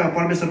समयमा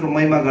परमेश्वरको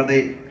महिमा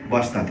गर्दै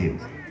बस्दा थिए।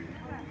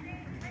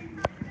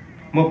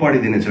 म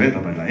पढिदिनेछु है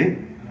तपाईँलाई।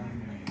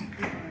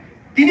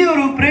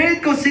 तिनीहरू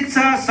प्रेरितको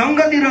शिक्षा,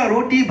 संगति र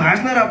रोटी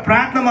भाँच्न र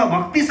प्रार्थनामा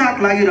भक्ति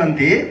साथ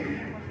लागिरहन्थे।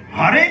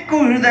 हरेकको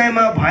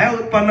हृदयमा भय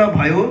उत्पन्न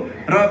भयो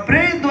र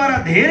प्रेरितद्वारा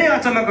धेरै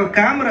अचम्मको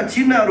काम र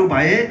चिन्हहरू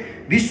भए।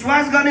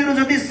 विश्वास गर्नेहरू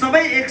जति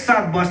सबै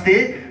एकसाथ बस्थे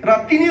र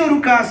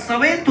तिनीहरूका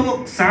सबै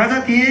थोक साझा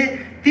थिए।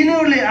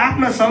 तिनीहरूले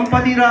आफ्ना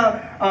सम्पत्ति र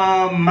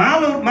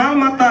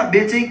मालमत्ता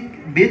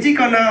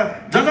बेचिकन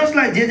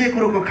जसलाई जे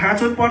कुरोको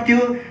खाँचो पर्थ्यो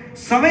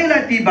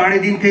सबैलाई ती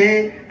बाँडिदिन्थे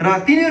र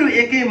तिनीहरू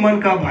एकै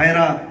मनका भएर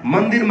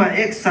मन्दिरमा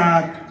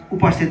एकसाथ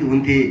उपस्थित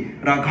हुन्थे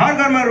र घर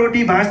घरमा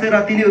रोटी भाँच्थे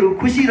र तिनीहरू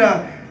खुसी र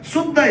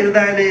शुद्ध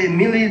हृदयले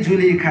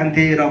मिलिजुली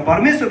खान्थे र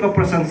परमेश्वरको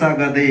प्रशंसा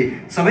गर्दै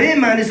सबै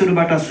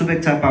मानिसहरूबाट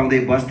शुभेच्छा पाउँदै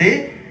बस्थे।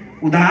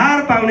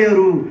 उद्धार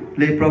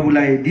पाउनेहरूले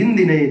प्रभुलाई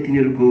दिनदिनै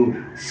तिनीहरूको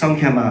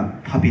सङ्ख्यामा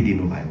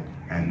थपिदिनु भयो।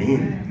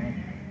 आमेन।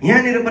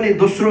 यहाँनिर पनि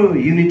दोस्रो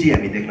युनिटी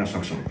हामी देख्न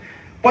सक्छौँ।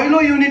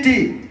 पहिलो युनिटी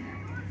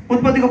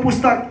उत्पत्तिको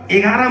पुस्तक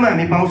 11 मा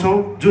हामी पाउँछौँ,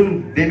 जुन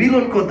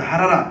बेबिलोनको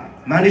धारा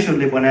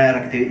मानिसहरूले बनाएर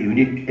थियो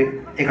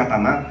युनिट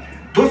एकतामा।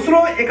 दोस्रो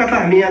एकता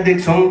हामी यहाँ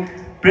देख्छौँ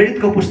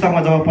प्रेरितको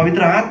पुस्तकमा जब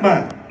पवित्र आत्मा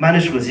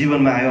मानिसको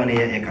जीवनमा आयो अनि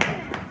यहाँ एकता।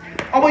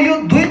 अब यो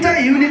दुईटा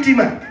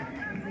युनिटीमा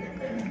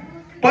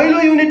पहिलो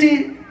युनिटी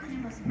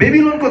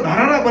बेबिलोनको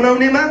धरहरा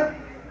बनाउनेमा,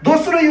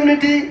 दोस्रो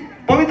युनिटी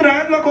पवित्र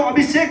आत्माको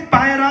अभिषेक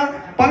पाएर,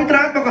 पवित्र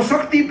आत्माको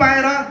शक्ति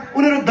पाएर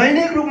उनीहरू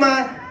दैनिक रूपमा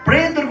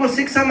प्रेरितहरूको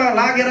शिक्षामा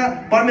लागेर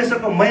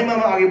परमेश्वरको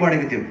महिमामा अघि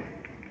बढेको थियो।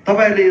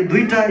 तपाईँहरूले यो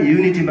दुईटा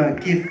युनिटीमा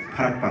के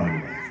फरक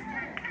पाउनुभयो?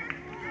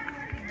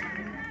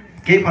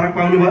 के फरक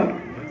पाउनुभयो?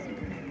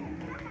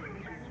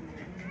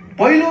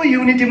 पहिलो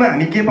युनिटीमा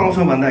हामी के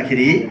पाउँछौँ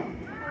भन्दाखेरि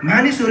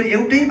मानिसहरू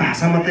एउटै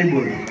भाषा मात्रै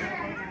बोल्थे।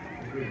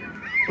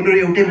 उनीहरू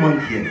एउटै मन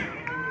थिएन।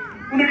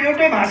 उनीहरू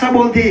एउटै भाषा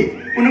बोल्थे।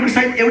 उनीहरूको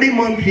सायद एउटै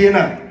मन थिएन।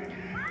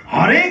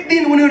 हरेक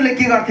दिन उनीहरूले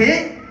के गर्थे?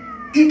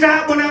 इटा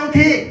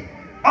बनाउँथे,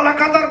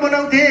 अलकतर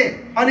बनाउँथे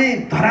अनि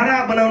धरारा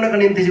बनाउनको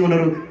निम्ति चाहिँ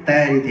उनीहरू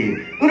तयारी थिए।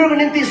 उनीहरूको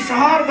निम्ति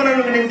सहर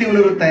बनाउनको निम्ति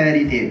उनीहरू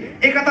तयारी थिए।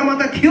 एकतामा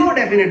त थियो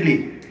डेफिनेटली,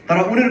 तर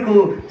उनीहरूको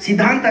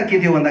सिद्धान्त के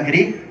थियो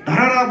भन्दाखेरि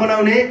धरारा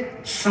बनाउने,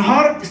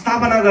 सहर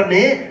स्थापना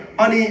गर्ने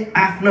अनि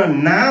आफ्नो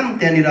नाम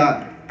त्यहाँनिर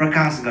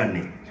प्रकाश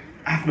गर्ने,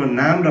 आफ्नो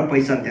नाम र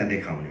पहिचान त्यहाँ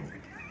देखाउने।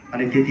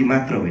 अनि त्यति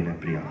मात्र होइन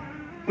प्रिय,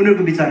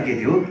 उनीहरूको विचार के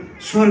थियो?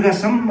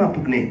 स्वर्गसम्म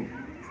पुग्ने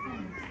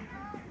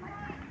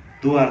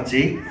द्वार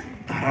चाहिँ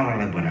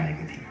धरारालाई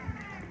बनाएको थियो।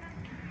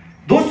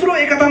 दोस्रो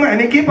एकतामा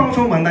हामी के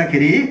पाउँछौँ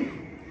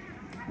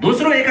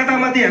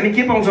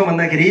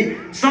भन्दाखेरि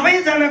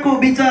सबैजनाको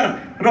विचार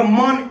र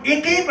मन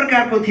एकै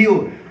प्रकारको थियो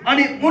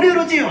अनि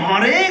उनीहरू चाहिँ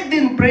हरेक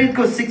दिन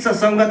प्रेरितको शिक्षा,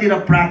 संगति र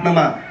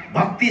प्रार्थनामा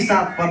भक्ति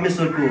साथ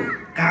परमेश्वरको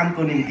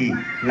कामको निम्ति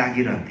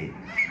लागिरहन्थे।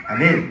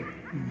 आमेन।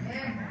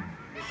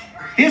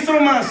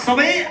 तेस्रोमा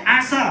सबै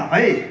आशा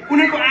है,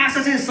 उनीहरूको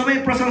आशा चाहिँ सबै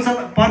प्रशंसा,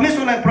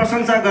 परमेश्वरलाई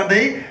प्रशंसा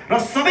गर्दै र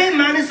सबै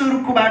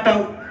मानिसहरूकोबाट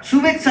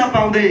शुभेच्छा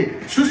पाउँदै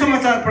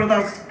सुसमाचार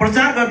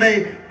प्रचार गर्दै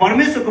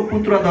परमेश्वरको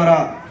पुत्रद्वारा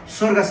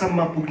स्वर्गसम्म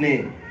पुग्ने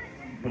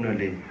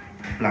उनीहरूले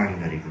प्लान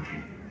गरेको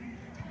थियो।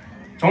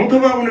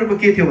 चौथोमा उनीहरूको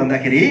के थियो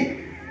भन्दाखेरि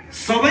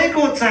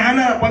सबैको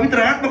चाहना पवित्र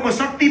आत्माको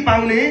शक्ति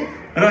पाउने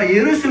र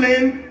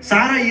यरुसलेम,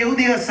 सारा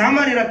यहुदिया,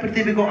 सामरिया र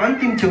पृथ्वीको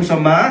अन्तिम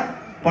छेउसम्म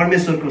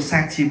परमेश्वरको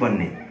साक्षी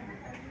बन्ने।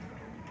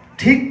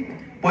 ठीक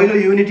पहिलो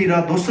युनिटी र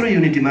दोस्रो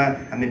युनिटीमा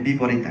हामी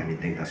विपरीत हामी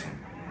देख्दछौँ।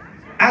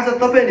 आज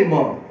तपाईँ अनि म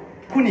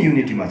कुन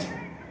युनिटीमा छौँ?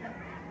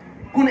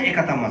 कुन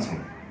एकतामा छौँ?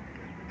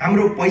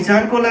 हाम्रो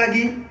पहिचानको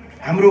लागि,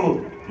 हाम्रो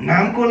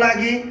नामको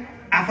लागि,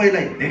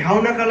 आफैलाई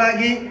देखाउनका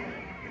लागि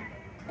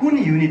कुन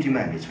युनिटीमा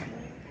हामी छौँ?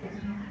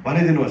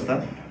 भनिदिनुहोस्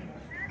त।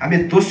 हामी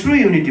दोस्रो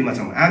युनिटीमा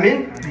छौँ। आमेन,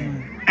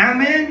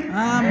 आमेन,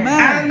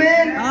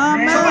 आमेन।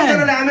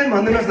 सबैजनाले आमेन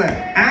भनिदिनुहोस् न।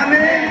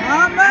 आमेन,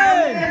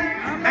 आमेन।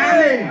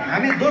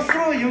 हामी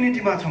दोस्रो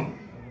युनिटीमा छौँ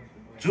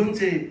जुन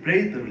चाहिँ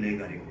प्रेरितहरूले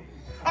गरेको।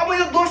 अब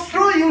यो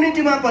दोस्रो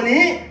युनिटीमा पनि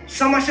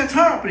समस्या छ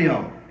प्रिय,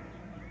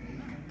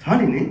 छ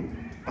नि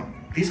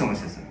कति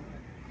समस्या छ।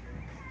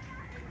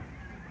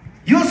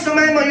 यो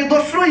समयमा, यो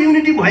दोस्रो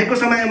युनिटी भएको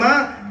समयमा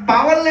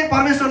पावलले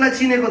परमेश्वरलाई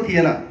चिनेको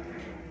थिएन।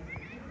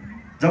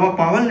 जब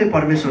पावलले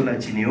परमेश्वरलाई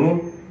चिन्यो,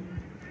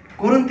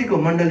 कोरिन्थीको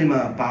मण्डलीमा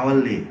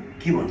पावलले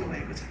के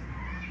भन्नुभएको छ?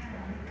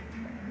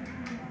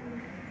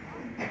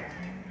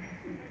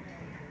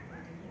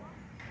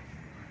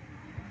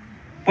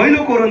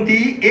 पहिलो कोरिन्थी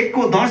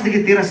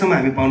 1:10-13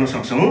 हामी पाउन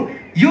सक्छौँ।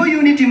 यो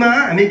युनिटीमा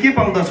हामी के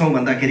पाउँदछौँ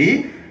भन्दाखेरि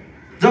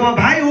जब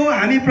भाइ हो,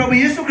 हामी प्रभु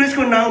येशू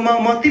ख्रीष्टको नाउँमा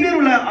म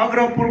तिमीहरूलाई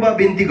अग्रपूर्व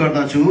बिन्ती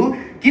गर्दछु,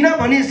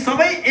 किनभने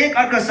सबै एक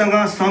अर्कासँग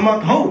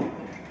सहमत हौ।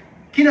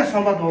 किन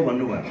सहमत हो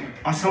भन्नुभयो?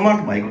 असमर्थ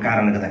भएको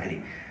कारणले गर्दाखेरि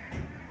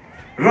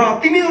र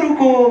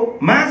तिमीहरूको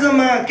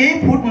माझमा केही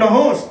फुट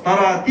नहोस्, तर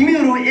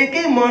तिमीहरू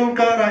एकै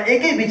मनका र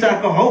एकै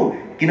विचारका हौ,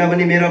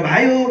 किनभने मेरो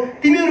भाइ हो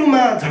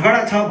तिमीहरूमा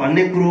झगडा छ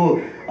भन्ने कुरो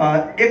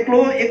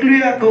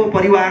एक्लुयाको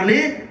परिवारले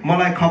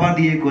मलाई खबर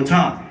दिएको छ।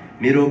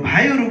 मेरो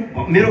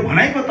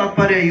भनाइको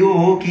तात्पर्य यो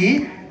हो कि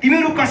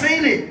तिमीहरू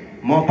कसैले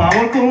म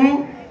पावलको हुँ,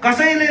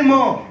 कसैले म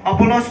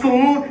अपोलोसको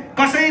हुँ,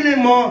 कसैले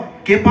म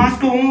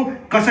केफासको हुँ,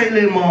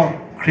 कसैले म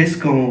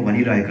ख्रिस्टको हुँ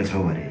भनिरहेको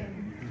छौ अरे।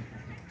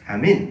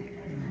 आमीन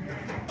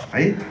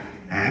है।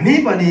 हामी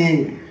पनि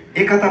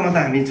एकतामा त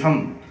हामी छौँ,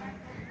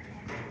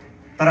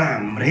 तर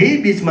हाम्रै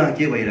बिचमा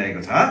के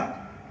भइरहेको छ?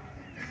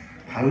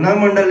 फल्ना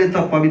मण्डलले त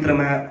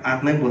पवित्रमा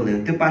आत्मै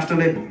बोल्दैन, त्यो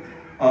पास्टरले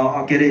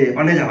के अरे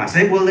अन्य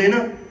भाषै बोल्दैन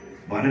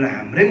भनेर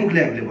हाम्रै मुखले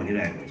हामीले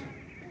भनिरहेको हुन्छ।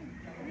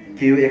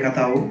 के यो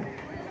एकता हो?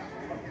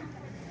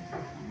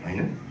 होइन।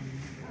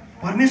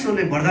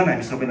 परमेश्वरले वरदान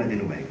हामी सबैलाई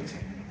दिनुभएको छ।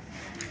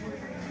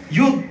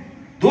 यो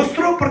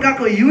दोस्रो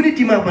प्रकारको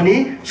युनिटीमा पनि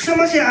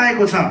समस्या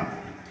आएको छ,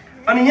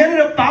 अनि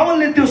यहाँनिर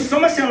पावलले त्यो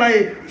समस्यालाई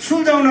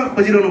सुल्झाउन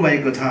खोजिरहनु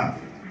भएको छ।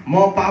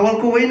 म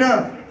पावलको होइन,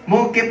 म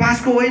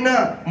केफासको होइन,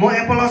 म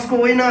एपोलोसको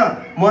होइन,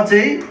 म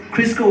चाहिँ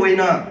ख्रिस्टको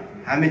होइन,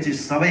 हामी चाहिँ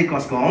सबै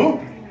कसको हौँ?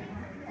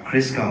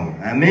 ख्रिस्टका हौँ।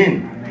 आमेन।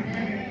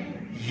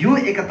 यो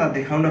एकता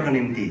देखाउनका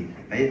निम्ति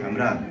है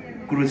हाम्रा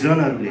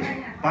गुरुजनहरूले,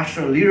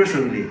 पास्टर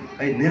लिडर्सहरूले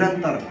है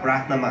निरन्तर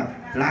प्रार्थनामा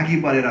लागि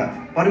परेर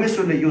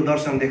परमेश्वरले यो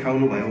दर्शन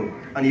देखाउनु भयो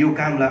अनि यो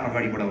कामलाई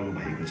अगाडि बढाउनु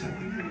भएको छ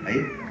है।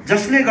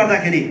 जसले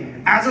गर्दाखेरि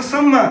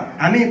आजसम्म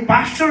हामी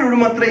पास्टरहरू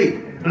मात्रै,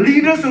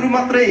 लिडर्सहरू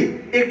मात्रै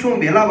एक ठाउँ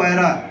भेला भएर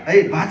है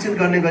बातचित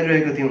गर्ने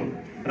गरिरहेको थियौँ,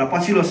 र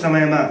पछिल्लो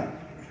समयमा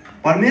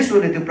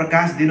परमेश्वरले त्यो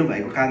प्रकाश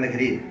दिनुभएको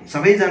कारणदाखेरि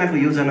सबैजनाको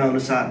योजना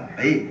अनुसार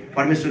है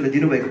परमेश्वरले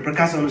दिनुभएको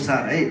प्रकाश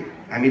अनुसार है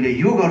हामीले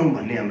यो गरौँ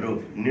भन्ने हाम्रो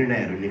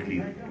निर्णयहरू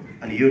निक्लियो,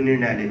 अनि यो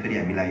निर्णयले फेरि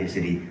हामीलाई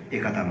यसरी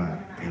एकतामा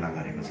भेला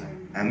गरेको छ।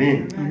 आमेन।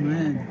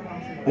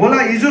 होला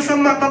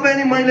हिजोसम्म तपाईँ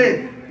अनि मैले,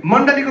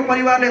 मण्डलीको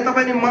परिवारले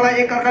तपाईँ अनि मलाई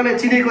एकअर्काले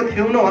चिनेको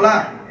थियौँ होला,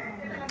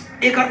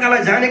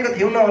 एकअर्कालाई जानेको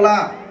थियौँ होला,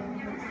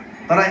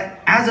 तर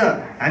आज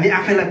हामी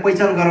आफैलाई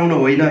पहिचान गराउनु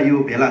होइन यो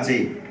भेला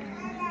चाहिँ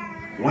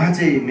उहाँ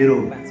चाहिँ मेरो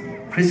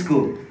ख्रिस्टको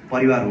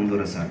परिवार हुँदो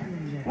रहेछ,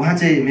 उहाँ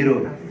चाहिँ मेरो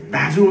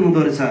दाजु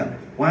हुनुहुँदो रहेछ,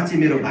 उहाँ चाहिँ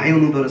मेरो भाइ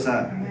हुनुहुँदो रहेछ,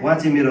 उहाँ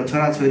चाहिँ मेरो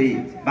छोराछोरी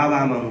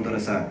बाबाआमा हुनुहुँदो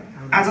रहेछ।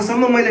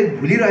 आजसम्म मैले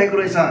भुलिरहेको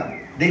रहेछ,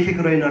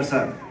 देखेको रहेनछ,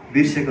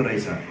 बिर्सेको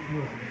रहेछ।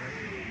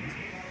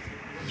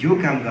 यो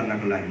काम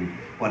गर्नको लागि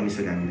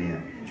परमेश्वरले हामीले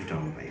यहाँ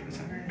जुटाउनु भएको छ।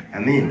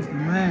 आमेन।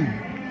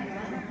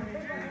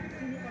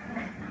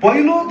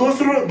 पहिलो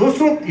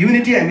दोस्रो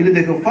युनिटी हामीले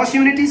देख्यौँ, फर्स्ट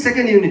युनिटी,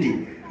 सेकेन्ड युनिटी।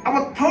 अब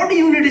थर्ड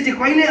युनिटी चाहिँ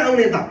कहिले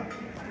आउने त?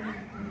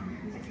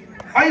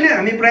 अहिले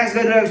हामी प्रयास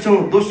गरिरहेका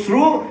छौँ,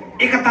 दोस्रो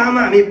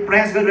एकतामा हामी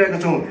प्रयास गरिरहेका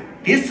छौँ।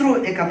 तेस्रो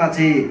एकता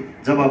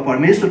चाहिँ जब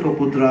परमेश्वरको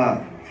पुत्र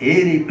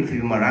फेरि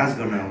पृथ्वीमा राज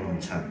गर्न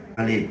आउनुहुन्छ,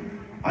 उहाँले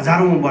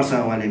हजारौँ वर्ष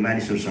उहाँले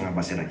मानिसहरूसँग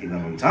बसेर के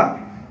गर्नुहुन्छ?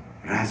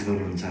 राज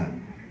गर्नुहुन्छ।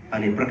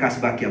 अनि प्रकाश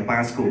वाक्य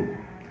 5को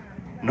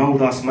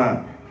 9-10मा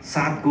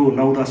 7को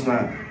 9-10मा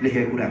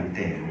लेखेको कुरा हामी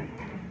त्यहाँ हेर्यौँ।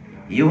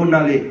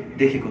 यूहन्नाले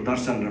देखेको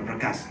दर्शन र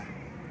प्रकाश,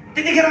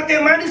 त्यतिखेर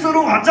त्यो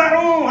मानिसहरू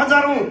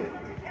हजारौँ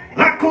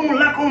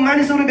लाखौँ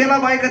मानिसहरू भेला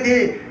भएका थिए।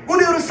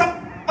 उनीहरू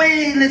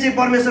सबैले चाहिँ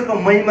परमेश्वरको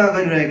महिमा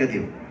गरिरहेका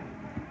थियो।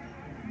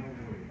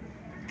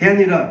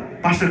 त्यहाँनिर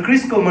पास्टर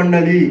क्रिसको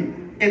मण्डली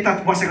यता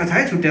बसेको छ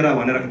है छुटेर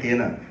भनेर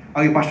थिएन।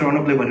 अघि पास्टर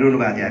अनुपले भनिरहनु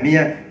भएको थियो, हामी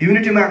यहाँ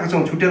युनिटीमा आएको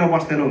छौँ, छुटेर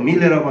बस्दैनौँ,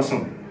 मिलेर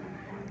बस्छौँ।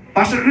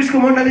 पास्टर क्रिसको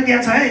मण्डली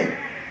त्यहाँ छ है,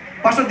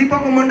 पास्टर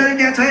दीपकको मण्डली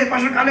त्यहाँ छ है,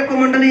 पास्टर कालेबको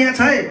मण्डली यहाँ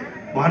छ है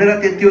भनेर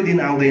त्यो दिन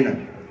आउँदैन।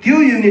 त्यो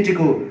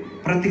युनिटीको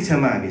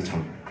प्रतीक्षामा हामी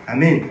छौँ।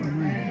 आमेन।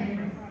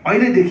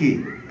 अहिलेदेखि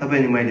तपाईँ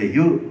अनि मैले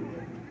यो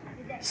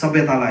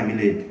सभ्यतालाई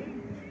हामीले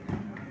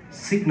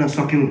सिक्न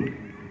सक्यौँ,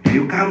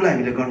 यो कामलाई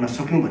हामीले गर्न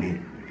सक्यौँ भने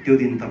त्यो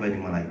दिन तपाईँ अनि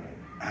मलाई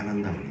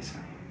आनन्द हुनेछ।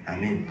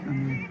 आमेन।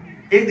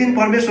 एक दिन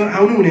परमेश्वर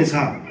आउनुहुनेछ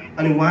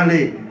अनि उहाँले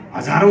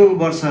हजारौँ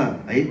वर्ष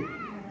है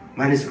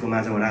मानिसको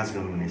माझमा राज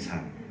गर्नुहुनेछ,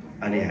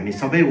 अनि हामी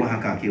सबै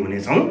उहाँका के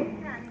हुनेछौँ?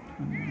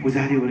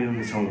 पुजारी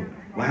हुनेछौँ,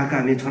 उहाँका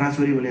हामी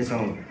छोराछोरी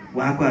हुनेछौँ,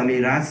 उहाँको हामी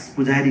राज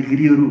पुजारी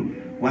गिरीहरू,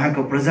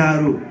 उहाँको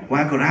प्रजाहरू,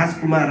 उहाँको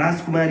राजकुमार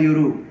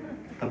राजकुमारीहरू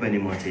तपाईँ अनि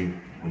म चाहिँ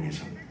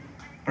हुनेछौँ।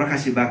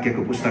 प्रकाशित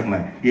वाक्यको पुस्तकमा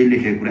यही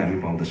लेखेको कुरा हामी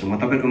पाउँदछौँ। म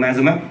तपाईँको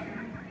माझमा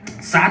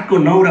 7को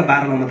 9 र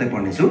 12मा मात्रै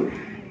पढ्नेछु।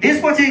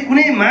 त्यसपछि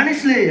कुनै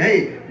मानिसले है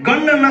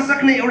गन्न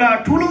नसक्ने एउटा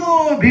ठुलो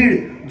भिड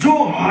जो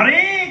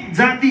हरेक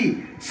जाति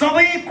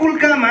सबै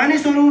कुलका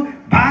मानिसहरू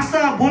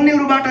भाषा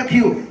बोल्नेहरूबाट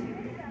थियो।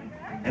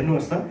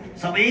 हेर्नुहोस् त,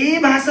 सबै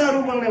भाषाहरू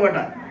बोल्नेबाट,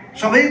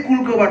 सबै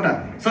कुलकोबाट,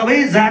 सबै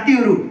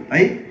जातिहरू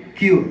है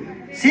थियो।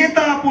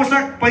 सेता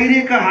पोसाक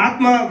पहिरेका,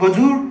 हातमा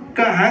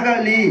गजुरका हाँगा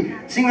लिई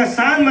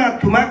सिंहासनमा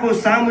थुमाको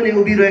सामुने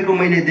उभिरहेको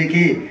मैले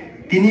देखेँ।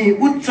 तिनी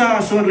उच्च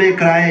स्वरले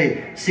कराए,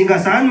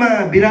 सिंहासनमा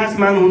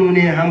विराजमान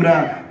हुनुहुने हाम्रा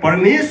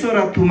परमेश्वर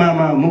र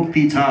थुमामा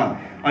मुक्ति छ।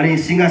 अनि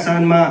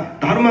सिंहासनमा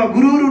धर्म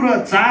गुरुहरू र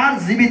 4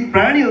 जीवित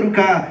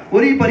प्राणीहरूका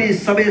वरिपरि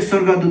सबै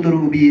स्वर्गदूतहरू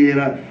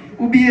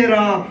उभिएर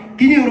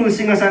तिनीहरू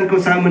सिंहासनको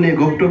सामुने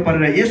घोप्टो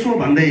परेर यसो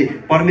भन्दै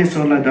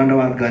परमेश्वरलाई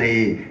दण्डवाद गरे,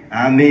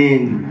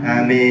 आमेन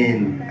आमेन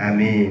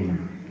आमेन।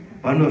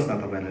 भन्नुहोस् न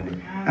तपाईँहरूले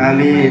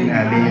आमेन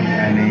आमेन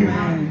आमेन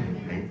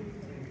है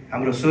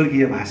हाम्रो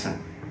स्वर्गीय भाषा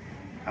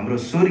हाम्रो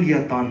स्वर्गीय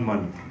तन मन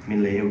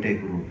मिल्ने एउटै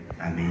कुरो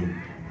आमेन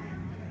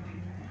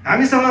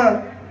हामीसँग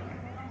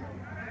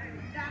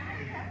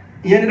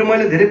यहाँनिर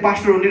मैले धेरै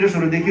पास्टर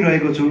लिडर्सहरू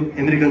देखिरहेको छु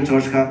अमेरिकन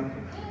चर्चका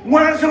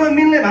उहाँहरूसँग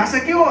मिल्ने भाषा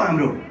के हो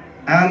हाम्रो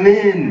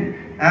आमेन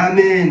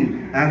आमेन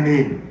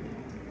आमेन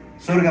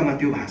स्वर्गमा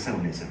त्यो भाषा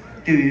हुनेछ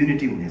त्यो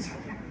युनिटी हुनेछ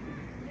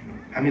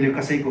हामीले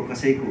कसैको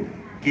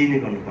केही नै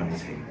गर्नुपर्ने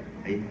छैन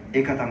है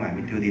एकतामा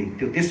हामी त्यो दिन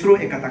त्यो तेस्रो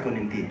एकताको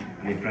निम्ति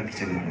हामी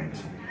प्रतीक्षा गरिरहेको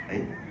छौँ है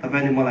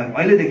तपाईँले मलाई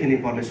अहिलेदेखि नै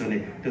परमेश्वरले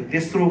त्यो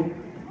तेस्रो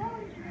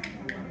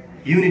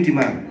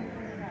युनिटीमा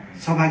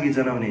सहभागी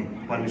जनाउने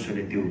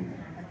परमेश्वरले त्यो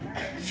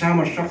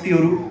सामर्थ्य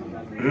शक्तिहरू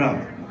र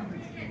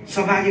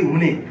सहभागी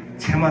हुने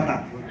क्षमता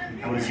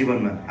हाम्रो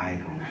जीवनमा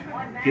आएको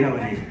हो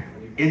किनभने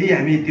यदि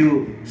हामी त्यो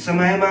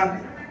समयमा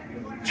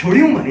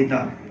छोड्यौँ भने त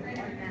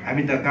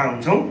हामी त कहाँ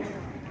हुन्छौँ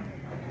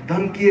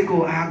धन्किएको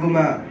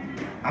आगोमा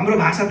हाम्रो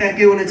भाषा त्यहाँ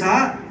के हुनेछ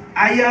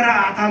आइया र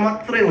आथा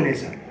मात्रै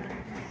हुनेछ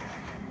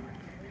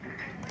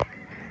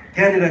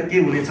त्यहाँनिर के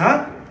हुनेछ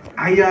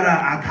आइया र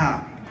आथा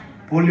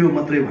पोलियो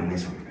मात्रै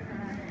भन्नेछौँ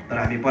तर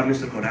हामी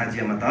परमेश्वरको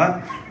राज्यमा त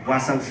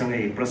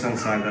वासनसँगै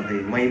प्रशंसा गर्दै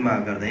महिमा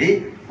गर्दै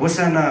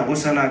होसाना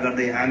होसाना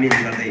गर्दै आमिन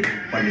गर्दै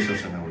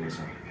परमेश्वरसँग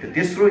हुनेछौँ त्यो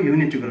तेस्रो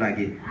युनिटीको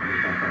लागि हामी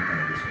तत्पर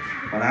गर्दैछौँ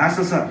मलाई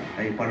आशा छ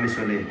है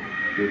परमेश्वरले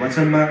यो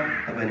वचनमा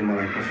तपाईँले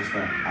मलाई प्रशस्त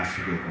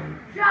आशीष दिएको हुन्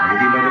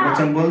यदि मैले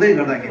वचन बोल्दै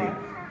गर्दाखेरि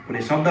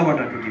कुनै शब्दबाट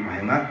त्रुटि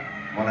भएमा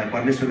मलाई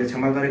परमेश्वरले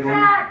क्षमा गरेको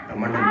हुन् र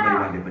मण्डली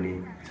परिवारले पनि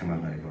क्षमा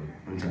गरेको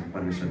हुन्छ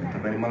परमेश्वरले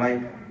तपाईँले मलाई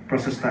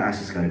प्रशस्त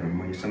आशिष गरेको हुन्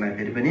म यो समय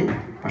फेरि पनि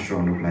पास्टर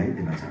अनुपलाई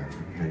दिन चाहन्छु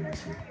जय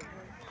मसीह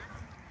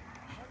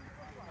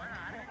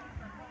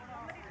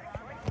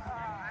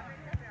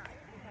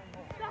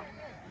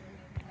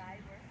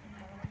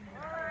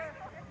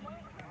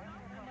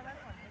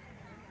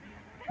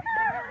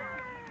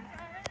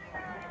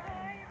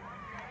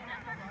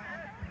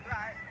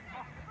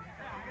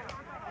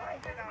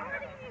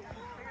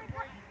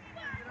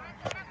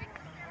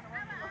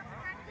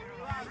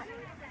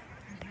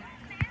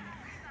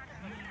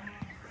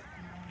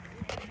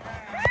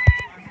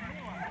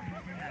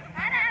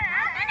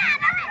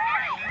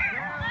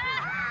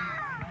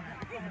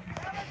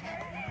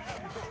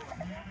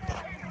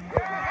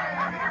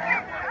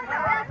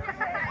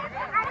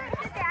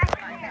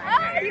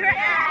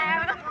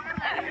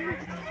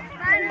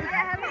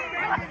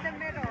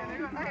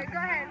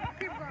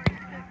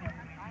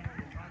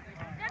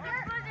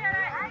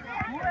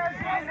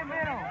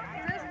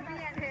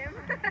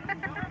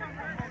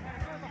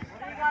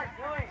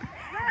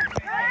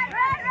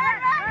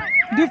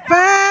Do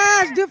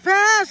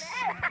fast!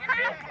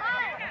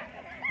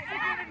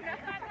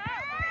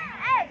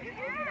 Hey,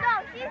 no,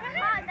 she's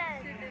hot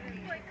then.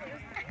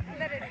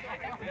 Let it go.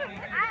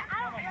 I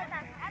don't feel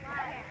that.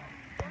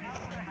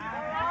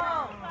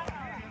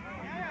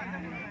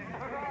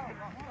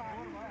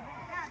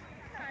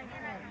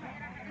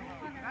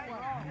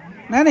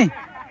 नानी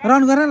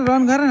रन गर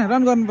न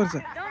रन गर्नुपर्छ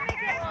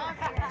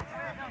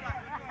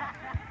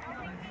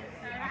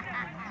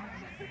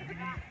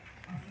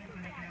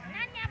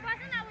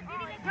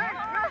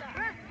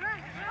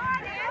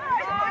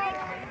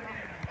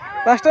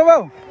Pastor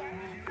Bow.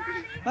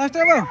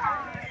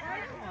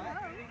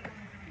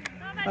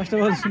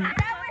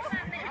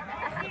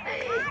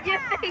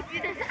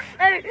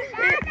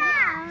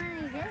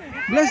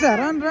 Bless her,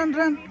 run.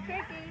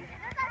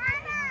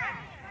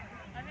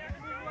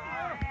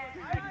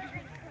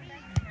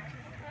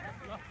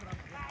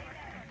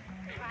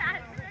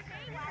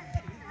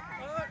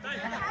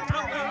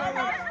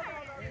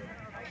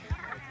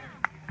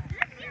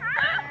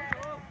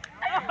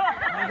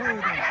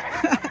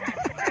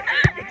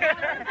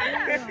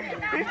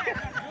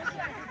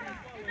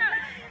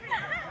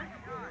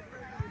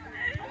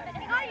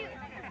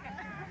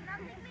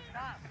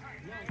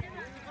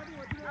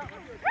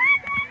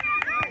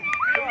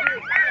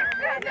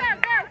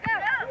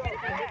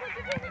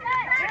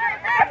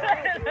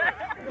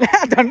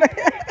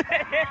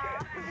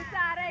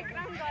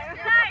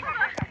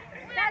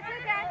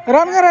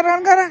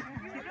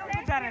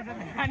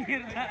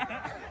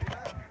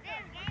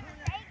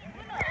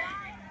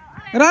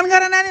 Run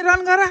गर नानी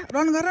रन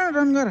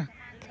गर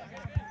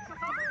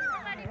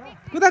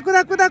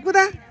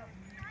कुदा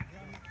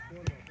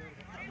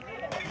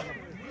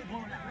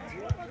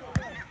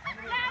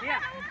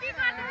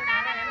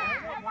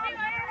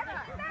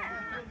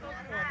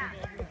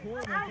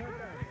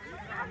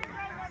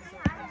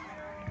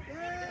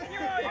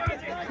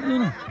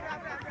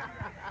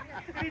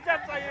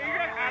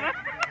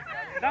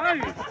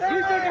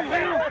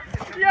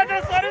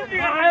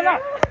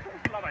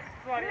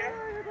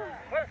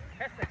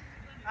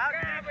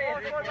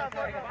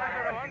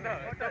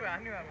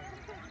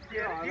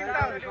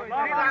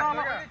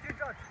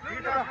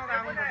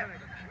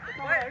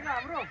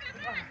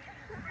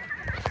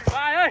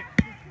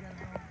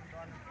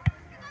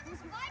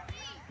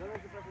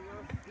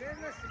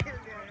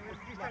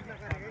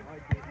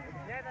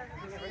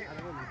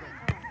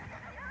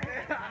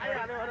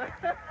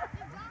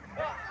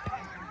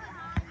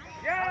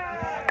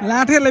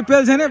लाठेले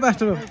पेल्छ नि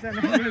pastor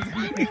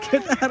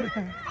केटाहरु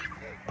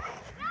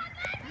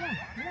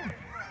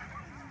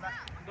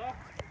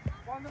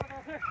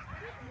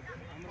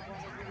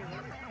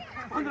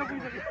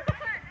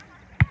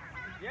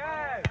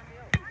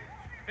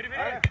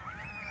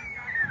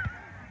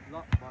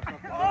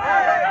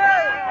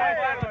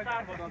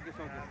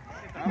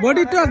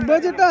Body touch,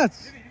 budget touch.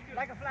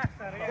 Like a flash.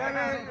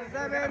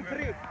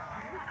 7-3.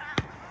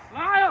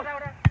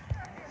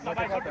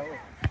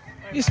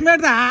 स्मेट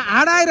त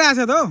हाड आइरहेछ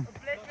त हौ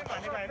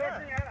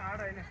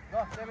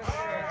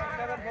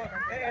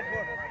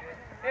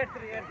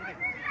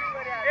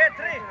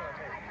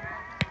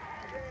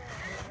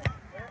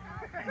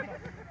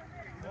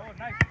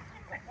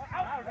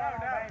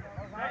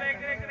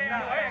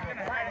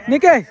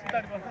निकै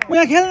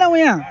उहाँ खेल्न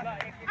उहाँ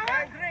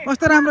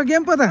कस्तो राम्रो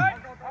गेम पो त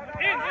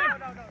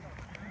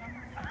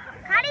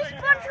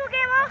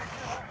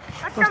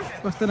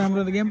कस्तो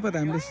राम्रो गेम पो त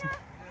हामीले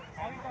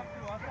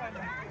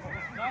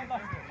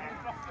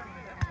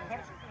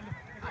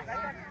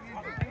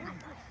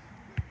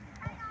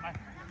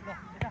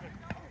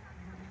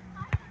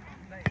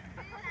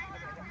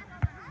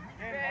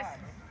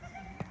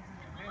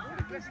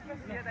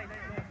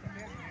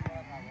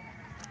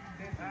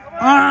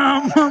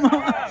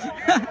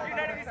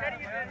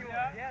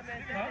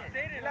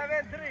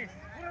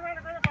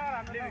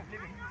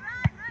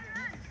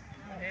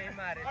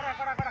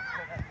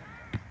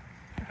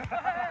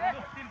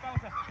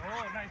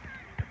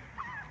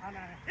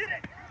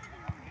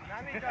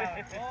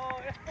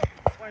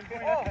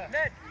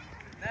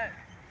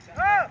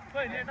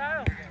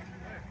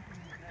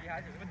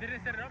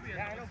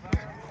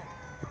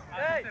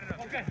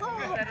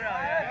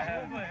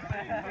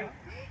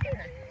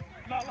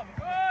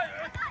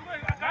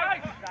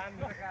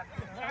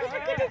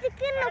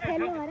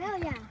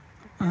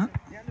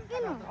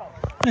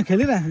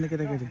खेलिरहेको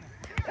केटाकेटी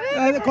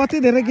कति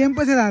धेरै गेम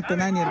पछि रात त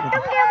नानीहरूको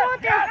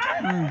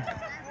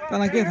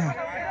तँलाई के थाहा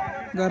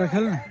गएर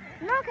खेल न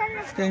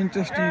क्या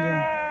interesting game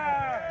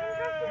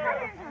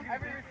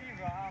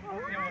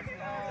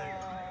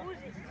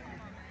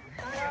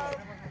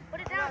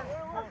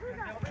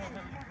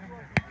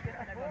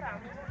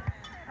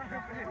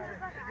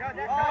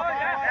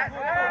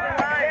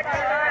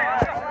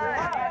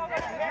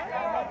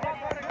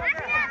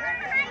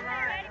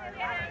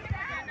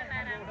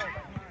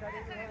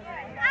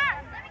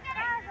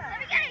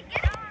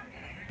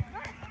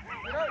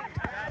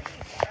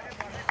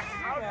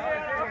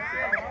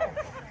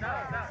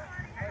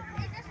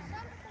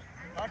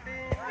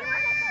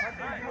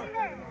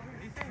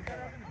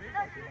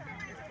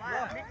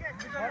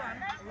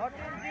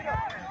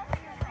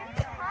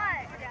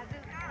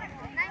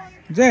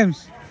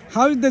James,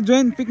 how is the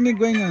joint picnic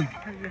going on?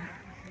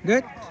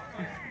 Good?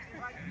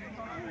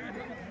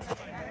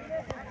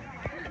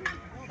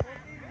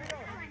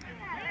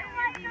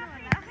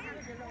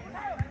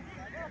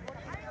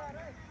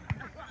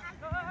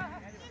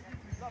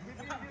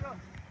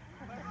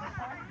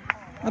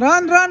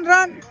 Run, run,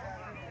 run!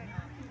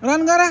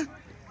 Run, Gara!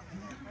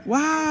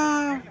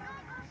 Wow!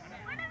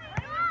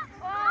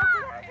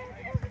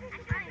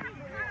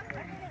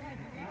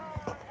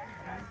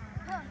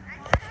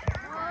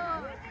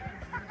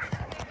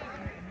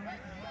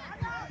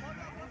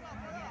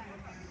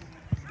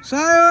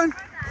 Sion,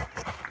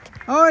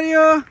 how are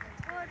you?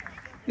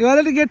 You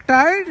already get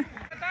tired?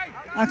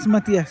 Ask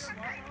Matthias.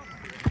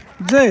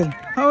 Joel,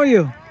 how are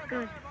you?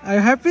 Good. Are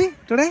you happy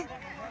today?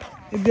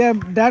 Is their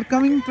dad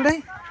coming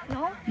today?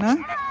 No. No?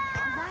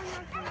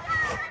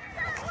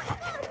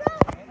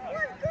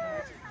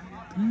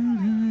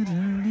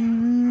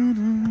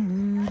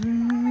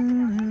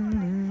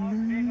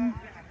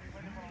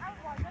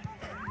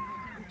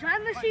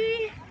 Time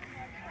machine.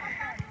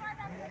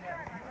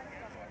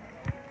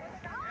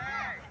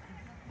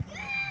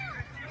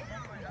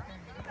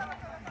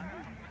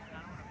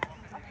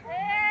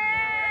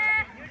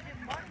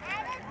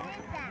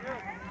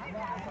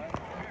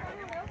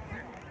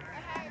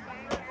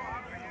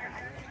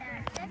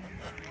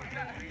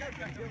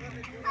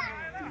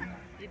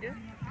 You do?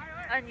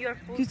 And your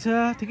food?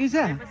 Take it.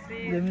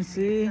 Let me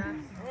see.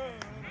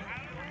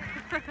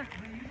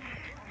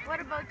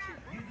 What about you?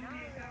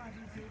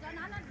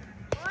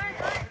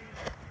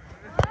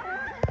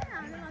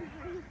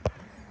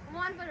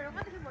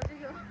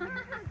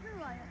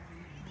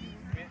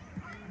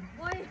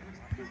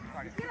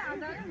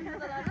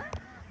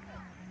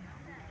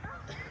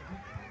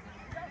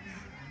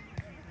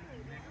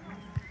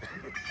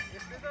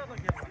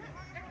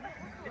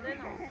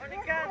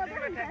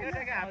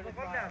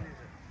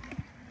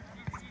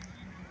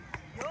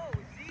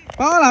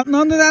 Paul,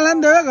 नन्दुदालाई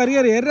पनि देऊ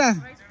घरिघरि हेरेर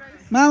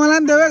मामालाई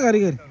पनि देऊ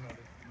घरिघरि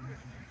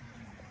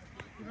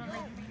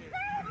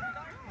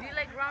Do you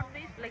like ground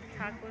beef, like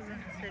tacos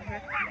and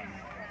etc.?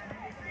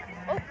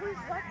 Oh,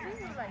 please, what do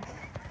you like?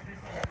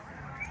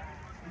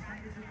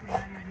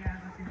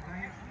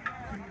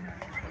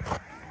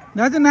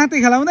 दाजु नाति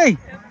खेलाउँदै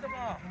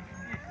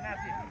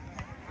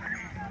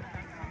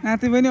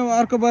नाति पनि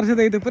अर्को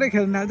वर्षदेखि त पुरै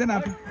खेल्न थाल्छ नि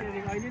आफू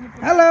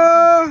हेलो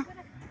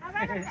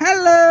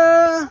हेलो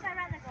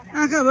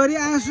आँखाभरि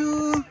आँसु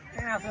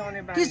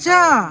के छ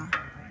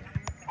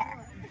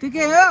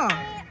ठिकै हो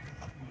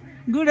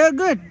गुड हो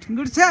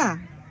गुड छ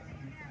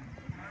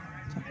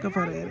छक्क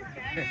परेर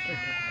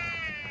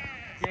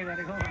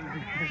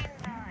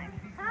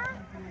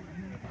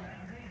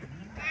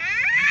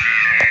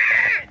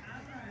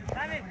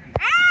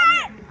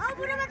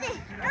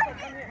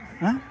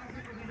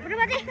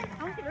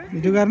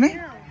भिडियो गर्ने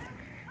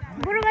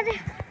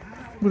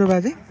बुढो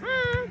बाजे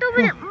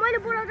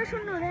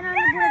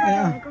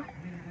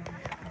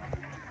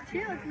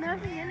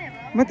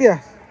मतिया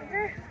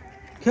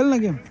खेल्न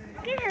गेम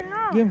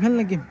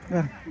खेल्न गेम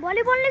गर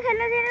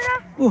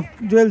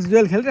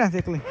जुएल खेलिरहेको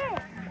एक्लै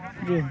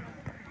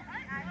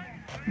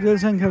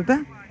जुएलसँग खेल त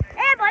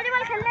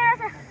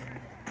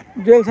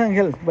जुएलसँग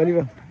खेल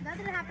भलिबल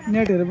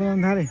नेटहरू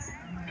बनाउनु थाले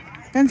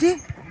कान्छी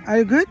are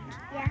you good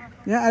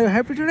yeah are you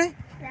happy today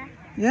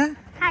yeah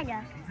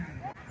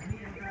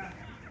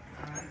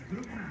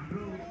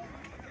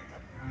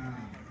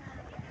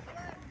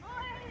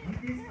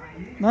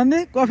Nandi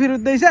coffee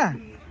रुच्दैछ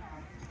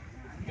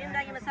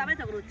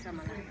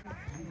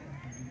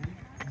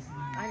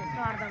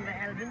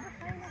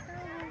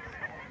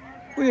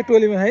उयो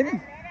टोलीमा छैन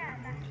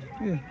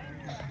उयो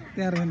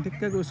त्यहाँ रहेछ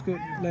ठिक्कको उसको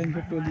लाइनको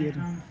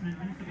टोलीहरू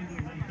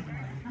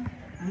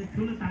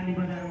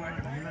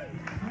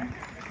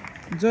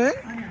Joel,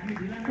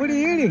 what are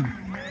you eating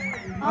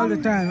all the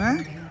time, huh?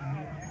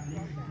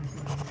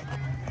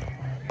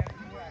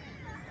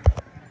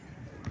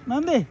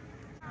 Nandi,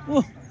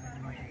 oh,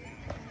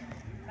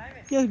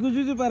 क्या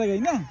गुजुजु पारेको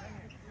हैन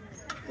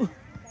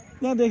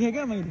यहाँ देखेँ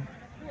क्या मैले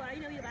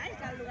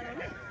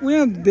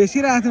उहाँ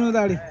धेसिरहेको थिएँ उता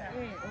अगाडि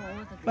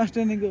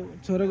पास्टरनीको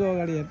छोराको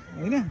अगाडि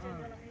होइन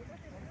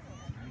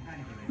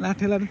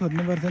लाठेलाई पनि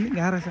खोज्नुपर्छ नि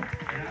गाह्रो छ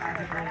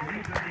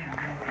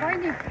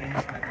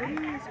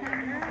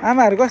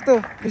आमाहरू कस्तो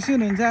खुसी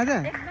हुनुहुन्छ आज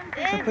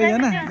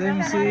सबैजना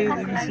जयमसी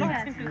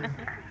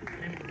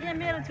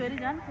मेरो छोरी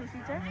झन् खुसी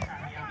छ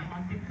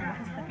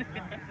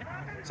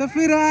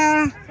सफिरा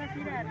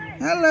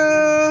हेलो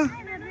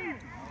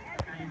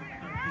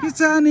के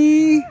छ नि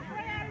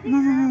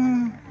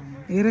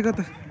हेरेको त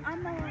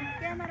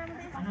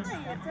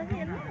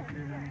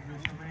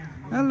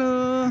हेलो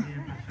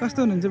कस्तो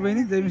हुनुहुन्छ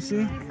बहिनी जयमसी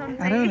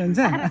आराम हुनुहुन्छ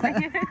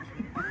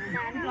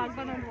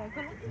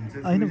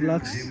होइन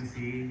blogs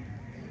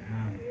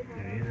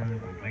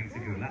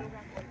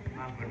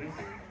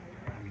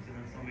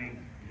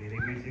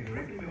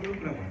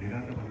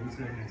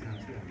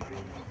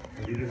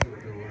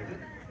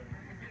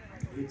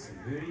It's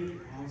very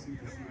awesome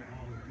to see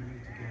all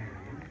coming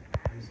together.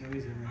 It's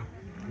always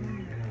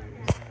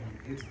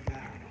it's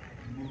that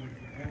moment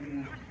for every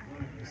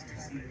one of us to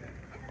see that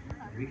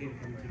we can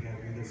come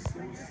together. And the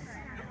source,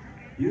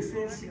 your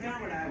source,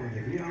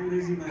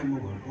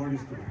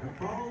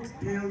 Paul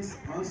tells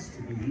us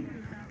to be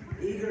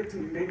eager to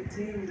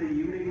maintain the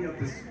unity of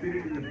the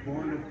Spirit in the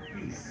bond of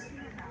peace,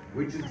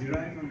 which is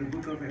derived from the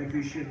book of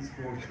Ephesians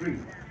 4:3.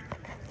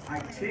 I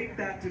take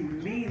that to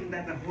mean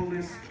that the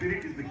Holy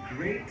Spirit is the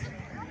great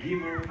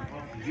giver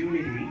of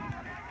unity.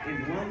 In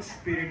one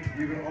Spirit,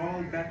 we were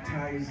all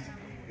baptized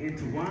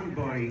into one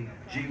body,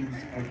 Jews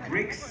or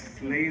Greeks,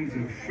 slaves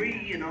or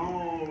free, and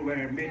all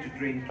were made to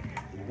drink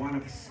one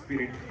of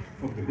Spirit,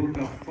 from the book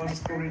of 1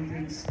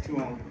 Corinthians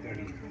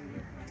 12:30.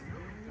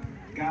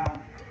 God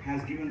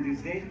has given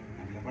this day,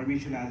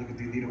 परमेश्वरले आजको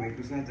दिन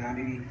दिनुभएको छ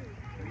जहाँनिर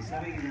हामी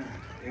सबैजना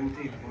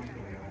एउटै मनको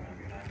भएर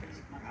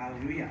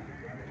हालेलुया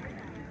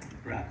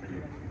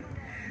प्रार्थना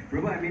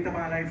प्रभु हामी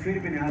तपाईलाई फेरि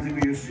पनि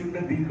आजको यो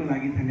सुन्दर दिनको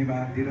लागि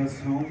धन्यवाद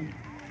दिँदछौँ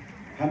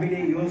हामीले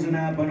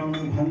योजना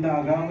बनाउनु भन्दा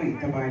अगावै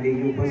तपाईले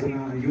यो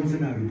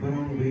योजनाहरू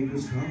बनाउनु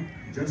भएको छ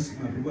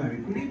जसमा प्रभु हामी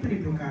कुनै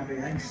पनि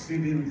प्रकारले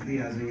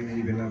एक्सिडेन्टली आज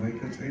यहाँनिर भेला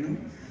भएका छैनौँ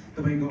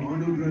तपाईको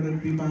अनुग्रह र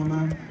कृपामा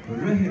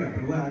रहेर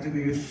प्रभु आजको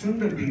यो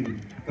सुन्दर दिन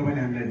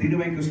तपाईले हामीलाई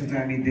दिनुभएको छ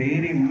हामी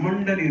धेरै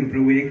मण्डलीहरू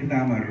प्रभु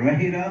एकतामा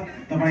रहेर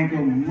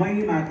तपाईको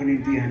महिमाको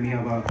निम्ति हामी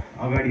अब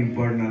अगाडि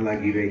बढ्न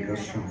लागिरहेका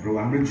छौँ प्रभु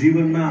हाम्रो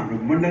जीवनमा हाम्रो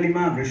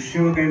मण्डलीमा हाम्रो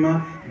सेवकाइमा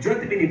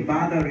जति पनि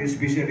बाधाहरू यस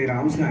विषय लिएर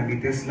आउँछ हामी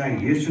त्यसलाई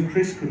येशू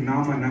ख्रीष्टको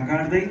नाममा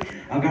नकार्दै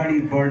अगाडि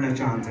बढ्न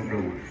चाहन्छौँ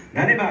प्रभु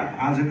धन्यवाद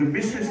आजको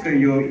विशेष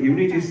गरी यो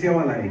युनिटी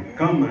सेवालाई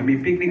कम हामी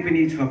पिकनिक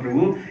पनि छ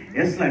प्रभु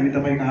यसलाई हामी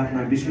तपाईको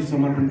हातमा विशेष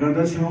समर्पण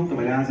गर्दछौँ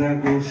तपाईले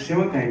आजको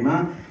सेवकाइमा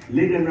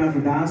लिडर आफू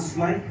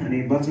दासलाई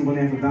अनि वचन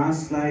बोले आफू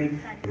दासलाई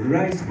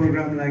राइस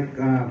प्रोग्रामलाई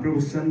प्रभु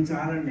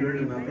सञ्चालन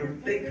गर्नमा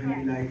प्रत्येक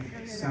हामीलाई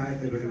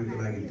सहायता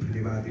गर्नको लागि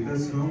धन्यवाद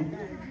दिँदछौँ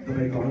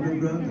तपाईको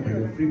अनुग्रह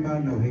तपाईको कृपा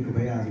नभएको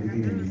भए आजको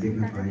दिन हामी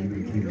देख्न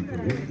पाएनौँ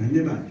प्रभु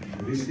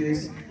धन्यवाद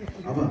विशेष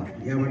अब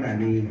यहाँबाट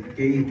हामी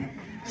केही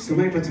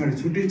समय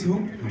पछाडि छुट्टिन्छौँ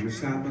हाम्रो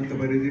साथमा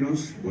तपाईँले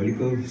दिनुहोस्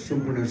भोलिको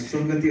सम्पूर्ण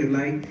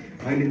सङ्गतिहरूलाई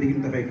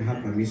अहिलेदेखि तपाईँको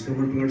हातमा हामी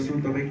समर्पण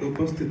गर्छौँ तपाईँको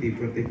उपस्थिति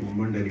प्रत्येक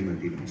मण्डलीमा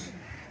दिनुहोस्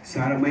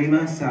सारा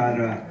महिमा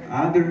सारा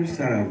आदर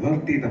सारा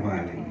भक्ति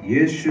तपाईँलाई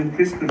येशू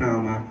ख्रीष्टको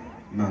नाममा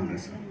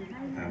माग्दछौँ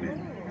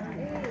आमेन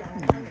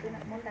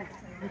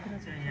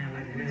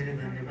यहाँलाई धेरै धेरै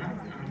धन्यवाद।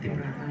 अन्तिम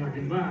प्रार्थना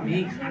गरिदिनु भयो। हामी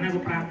खानाको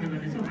प्रार्थना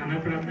गर्नेछौँ। खाना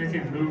प्रार्थना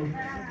चाहिँ हाम्रो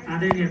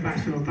आदरणीय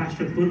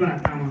पास्टर पूर्व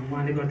तामाङ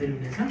उहाँले गरिदिनु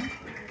हुनेछ।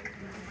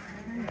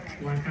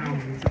 उहाँ कहाँ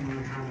हुनुहुन्छ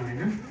मलाई थाहा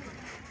भएन।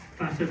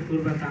 पास्टर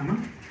पूर्व तामाङ।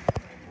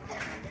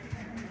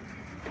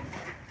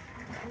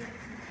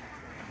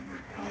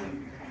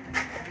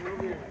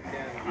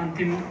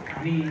 अन्तिम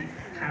हामी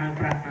खाना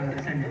प्रार्थना गरेर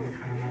चाहिँ हामी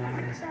खानामा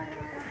लाग्नेछौँ।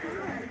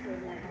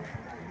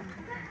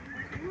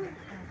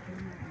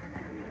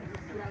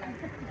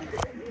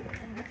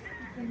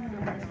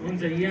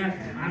 हुन्छ, यहाँ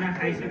खाना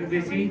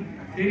खाइसकेपछि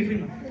फेरि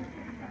पनि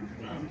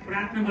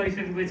प्रार्थना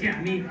गरिसकेपछि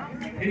हामी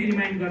फेरि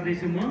रिमाइन्ड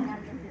गर्दैछु। म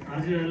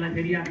हजुरहरूलाई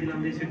फेरि याद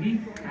दिलाउँदैछु कि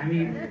हामी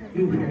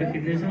यो फोटो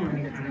खिच्दैछौँ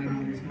अनि खानामा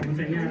आउँदैछौँ। हुन्छ,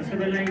 यहाँ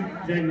सबैलाई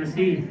जय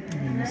मसीह।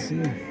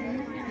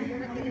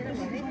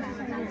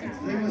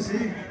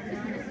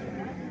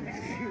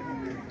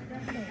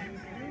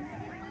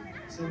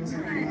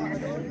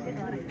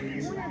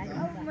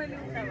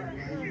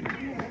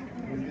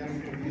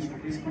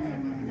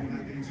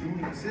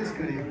 विशेष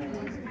गरी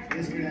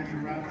यसले हामी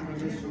प्रार्थना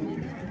गर्दछौँ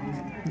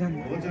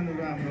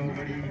भोजनहरू हाम्रो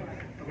अगाडि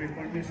तपाईँ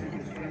परमेश्वरको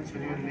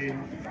छोराछोरीहरूले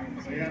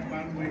तयार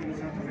पार्नुभएको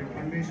छ। तपाईँ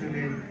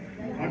परमेश्वरले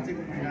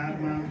खर्चेको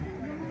भण्डारमा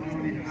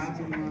बनाउने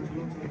हातहरूमा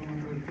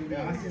छोराछोरीले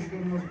आशिष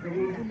गर्नुहोस्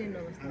प्रभु।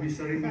 हामी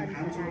शरीरमा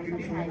खान्छौँ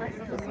पिउँछौँ।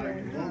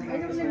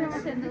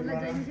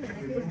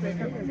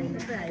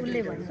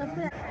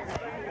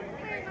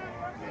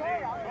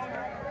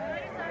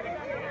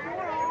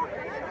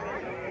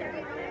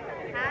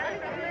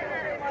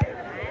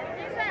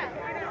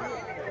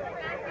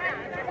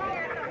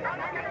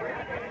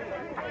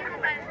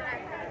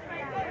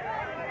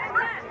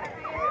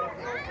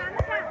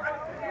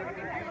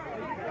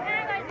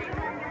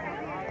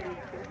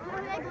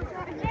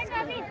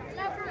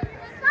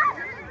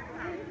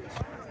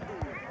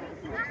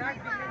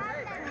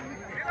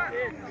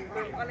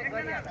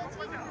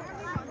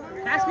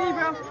 That's me,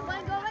 bro.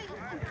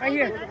 Right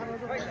here.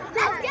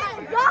 Let's get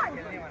it done.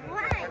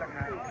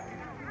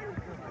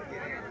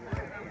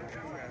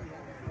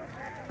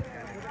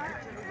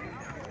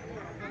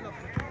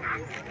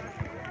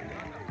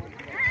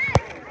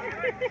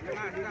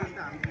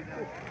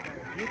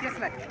 You just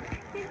like.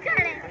 He's got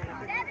it.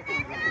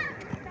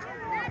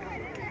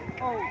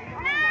 Oh,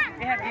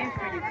 they have games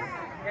for you.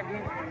 They have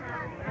games for you.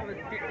 No, but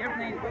they're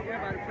playing. They're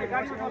about to play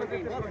basketball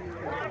games.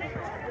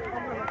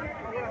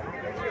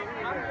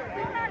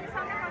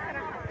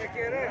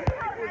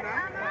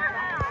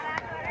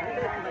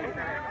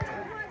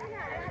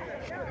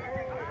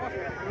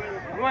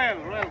 Royal,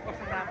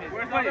 कस्तो नाम हो?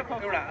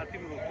 एउटा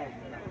तिम्रो phone.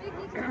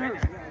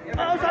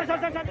 Oh, sorry.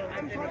 I'm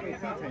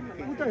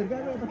sorry.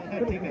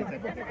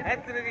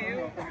 Actually, you.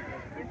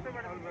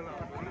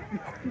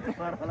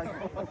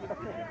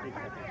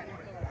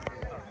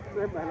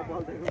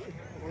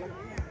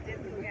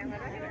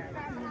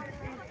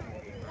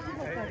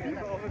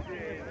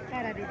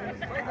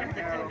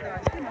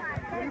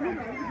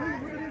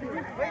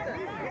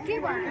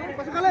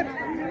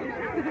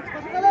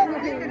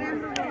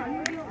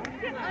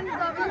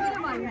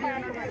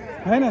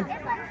 हैन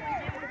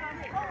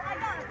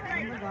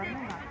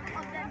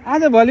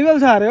आज volleyball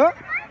छ अरे हो।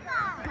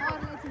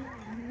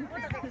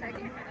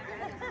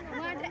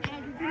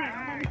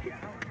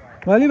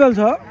 भलिबल छ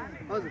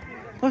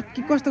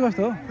कस्तो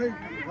हो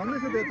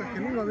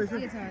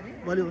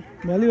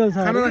भलिबल छ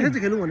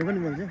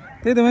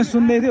त्यही त मैले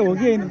सुन्दै थिएँ हो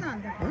कि होइन।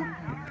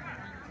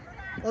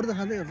 अरू त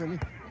खाँदै गर्छ नि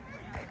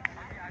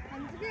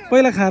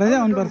पहिला खाएर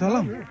चाहिँ आउनुपर्छ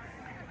होला।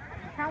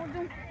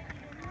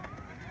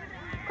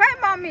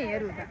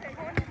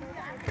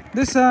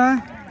 Disa,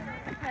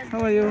 how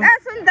are you? How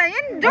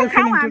are you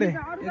feeling today?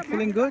 You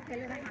feeling good?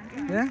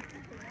 Yeah?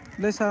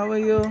 Disa, how are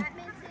you?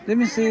 Let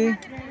me see.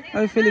 How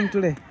are you feeling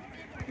today?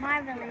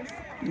 Marvelous.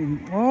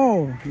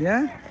 Oh,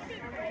 yeah?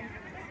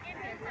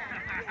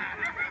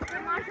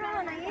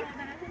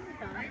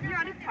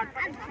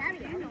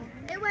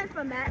 It went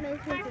from Batman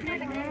to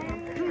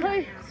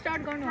Start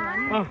going on.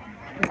 Oh,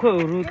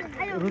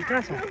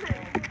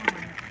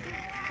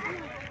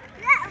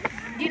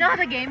 Do you know how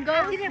the game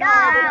goes? Okay,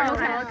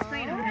 I'll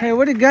explain it. Hey,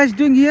 what are you guys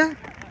doing here?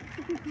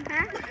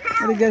 Huh?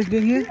 What are you guys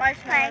doing here?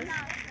 Watch playing.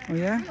 Oh,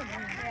 yeah?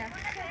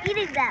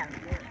 Eating them.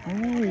 Oh.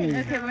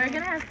 Okay, we're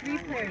gonna have 3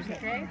 players,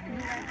 okay?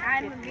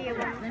 I'm gonna be a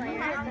one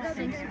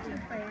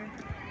player.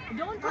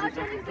 Don't touch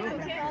anything,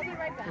 okay? I'll be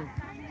right back.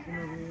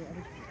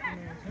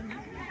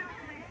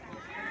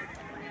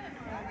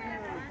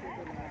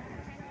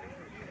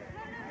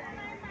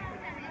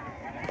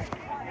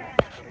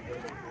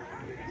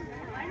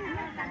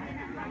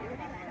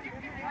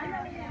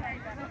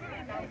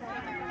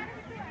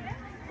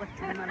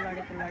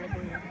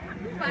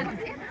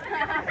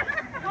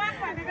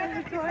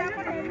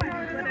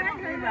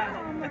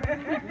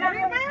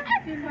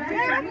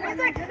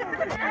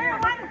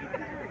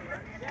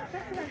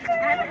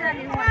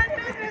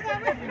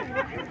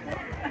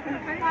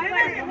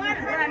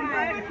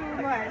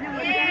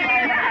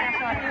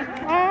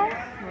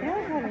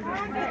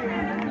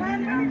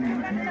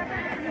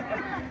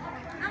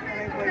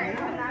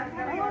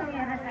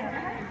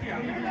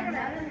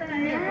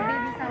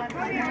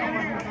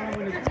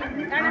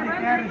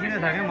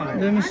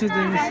 जयमसी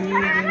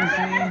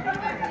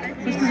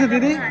कस्तो छ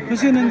दिदी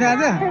खुसी हुनुहुन्छ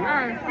आज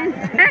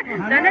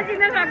झन्डै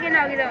चिन्न सकिन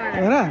अघि त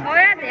हो र हो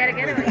या धेरै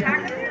के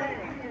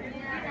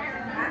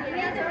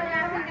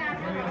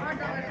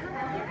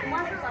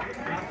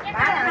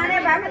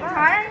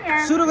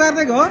सुरु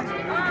गर्दैको हो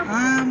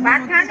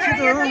भात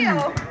खाने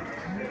हो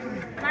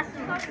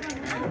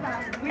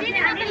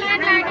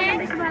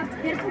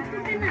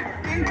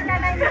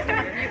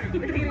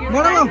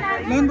बडा बाउ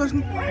लाइन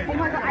बस्नु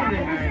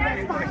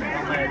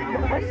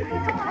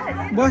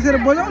बसेर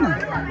बोलाउ न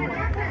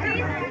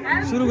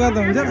सुरु गर्दा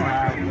हुन्छ नि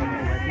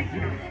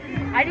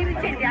I didn't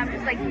even change it. I'm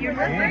just like, you're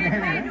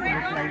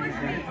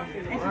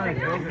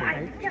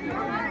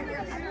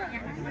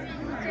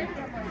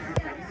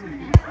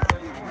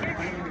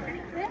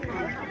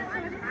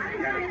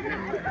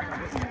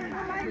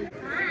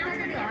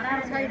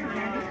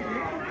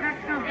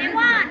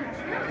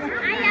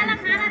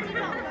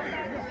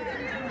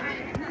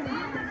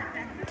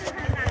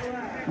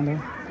hello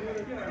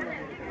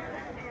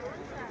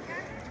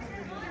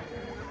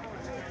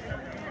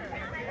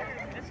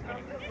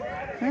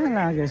कहाँ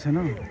लागेछ न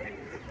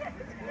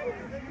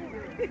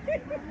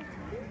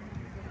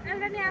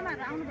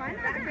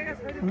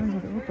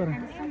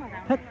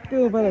ठ्याक्कै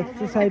उपर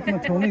त्यो साइडमा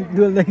छेउमै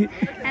डुल्दै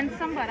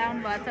handsome भएर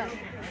आउनु भएको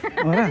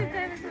छ हो र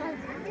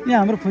यहाँ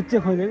हाम्रो फुच्चे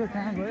खोजेको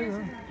कहाँ गयो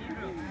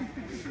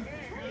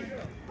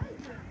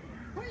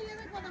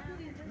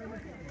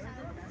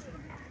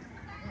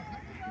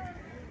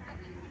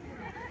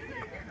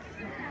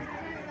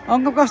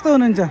अङ्कल कस्तो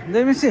हुनुहुन्छ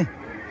जयमिसी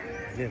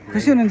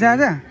खुसी हुनुहुन्छ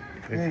आज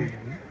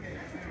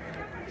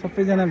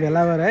सबैजना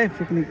भेला भएर है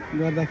पिकनिक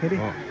गर्दाखेरि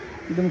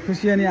एकदम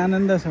खुसी अनि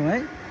आनन्द छौँ है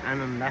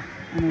आनन्द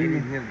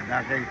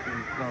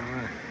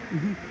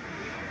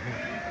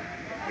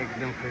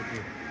एकदम खुसी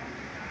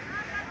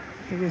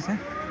ठिकै छ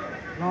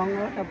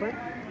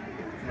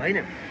होइन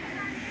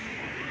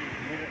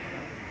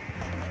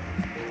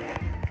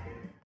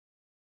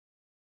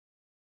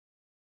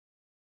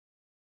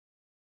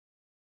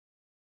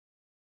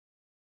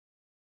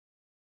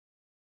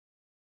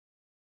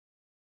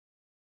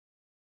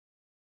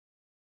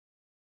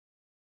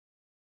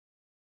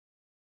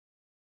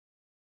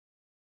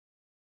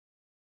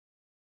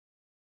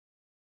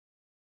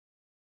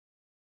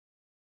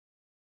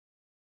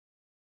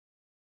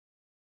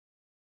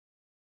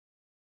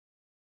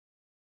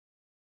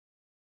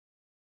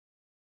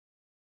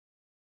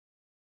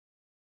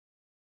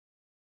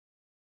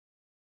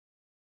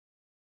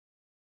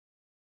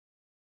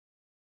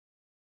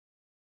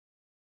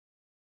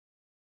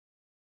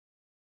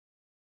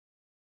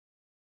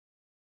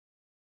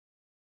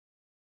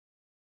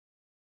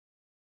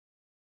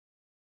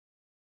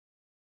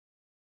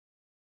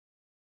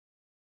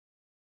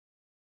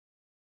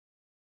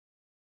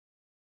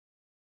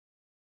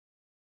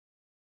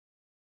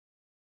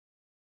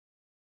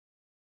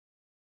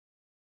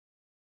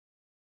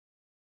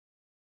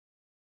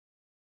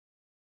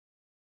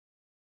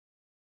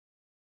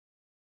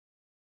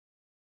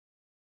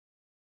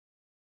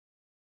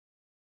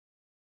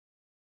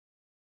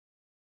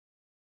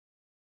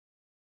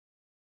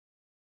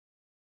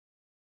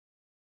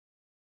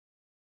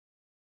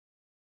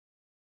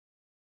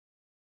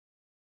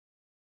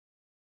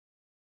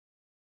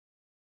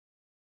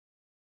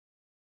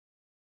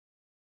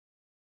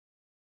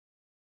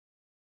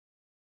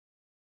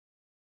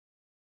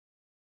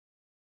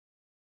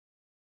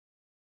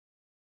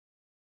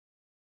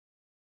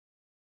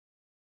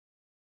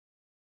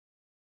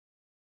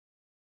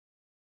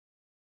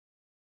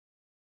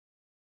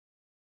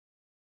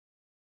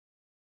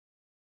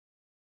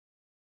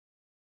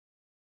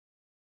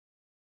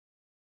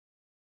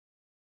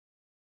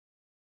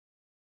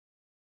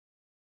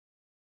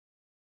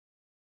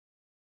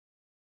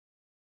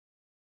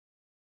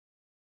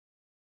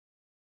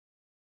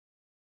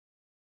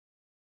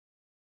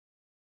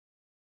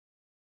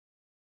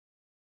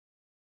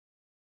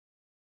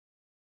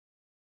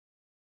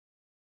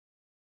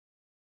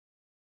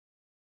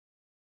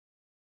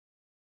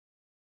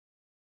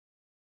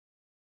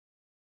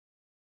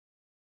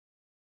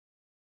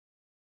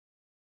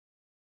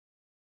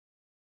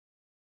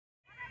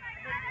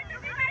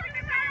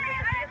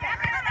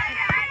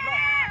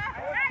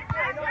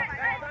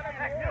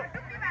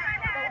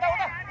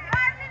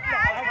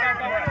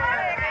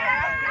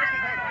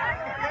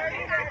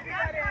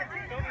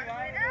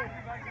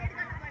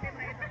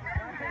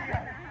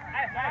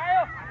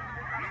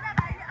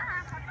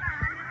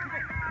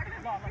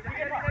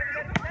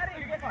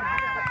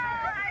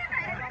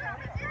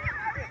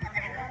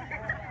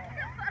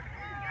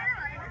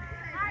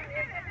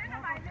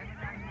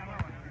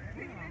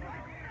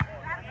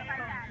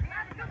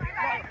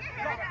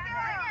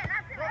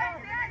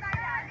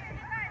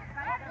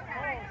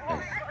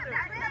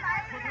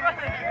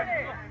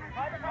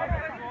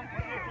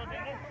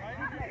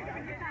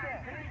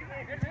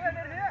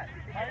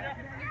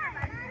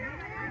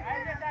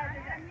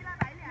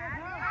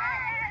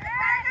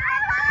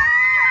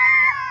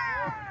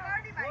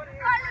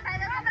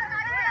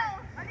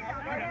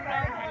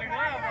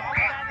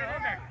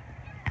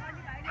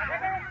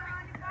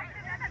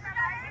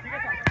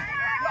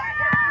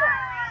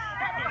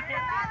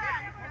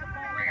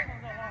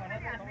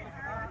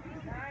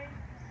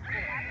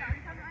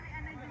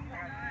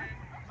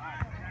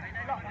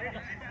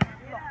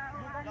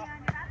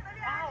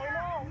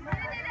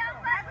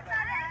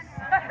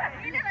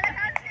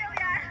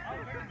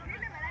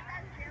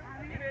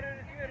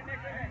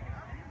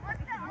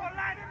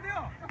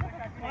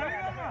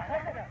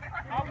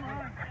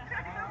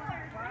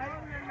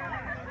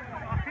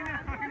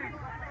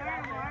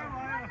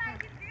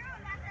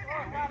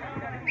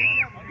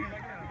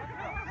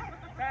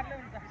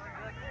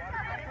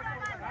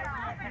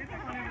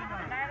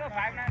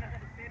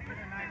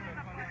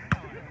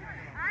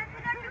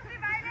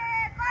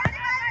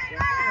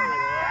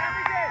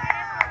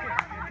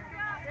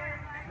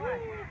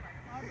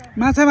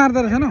माछा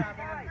मार्दो रहेछ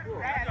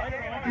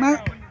न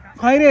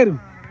खैरेहरू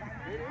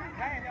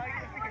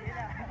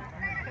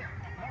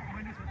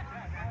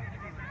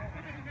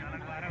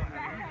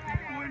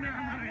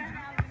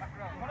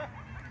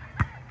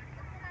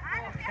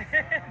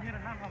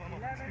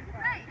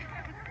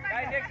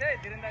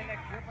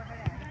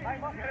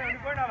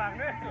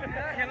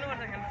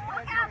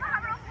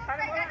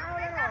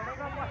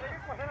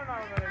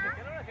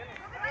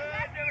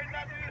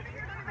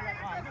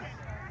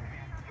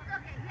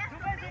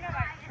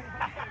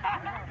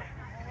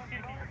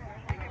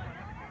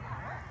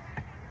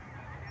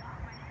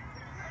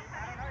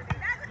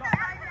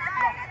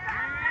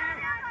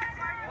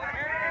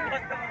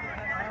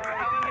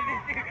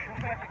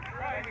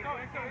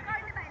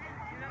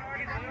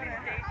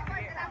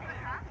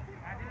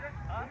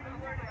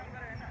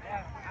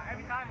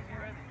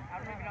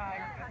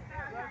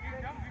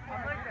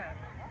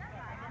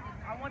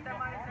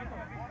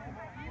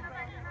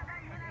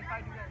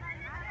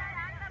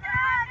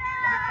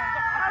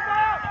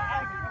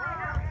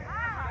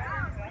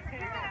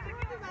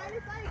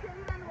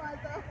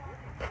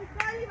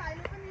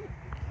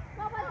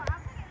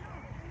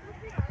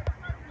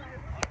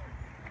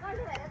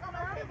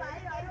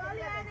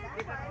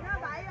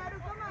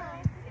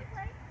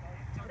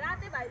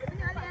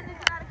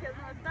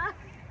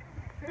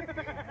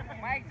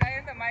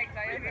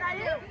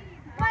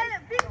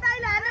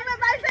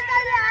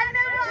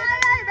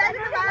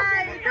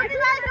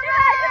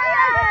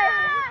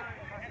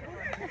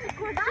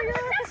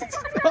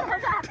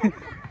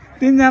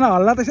तीनजना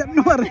हल्ला त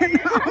सेट्नु पर्दैन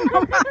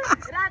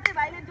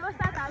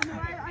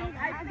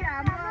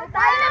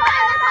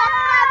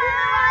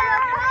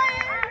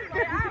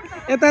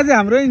यता चाहिँ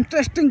हाम्रो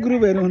इन्ट्रेस्टिङ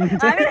ग्रुपहरू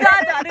हुनुहुन्छ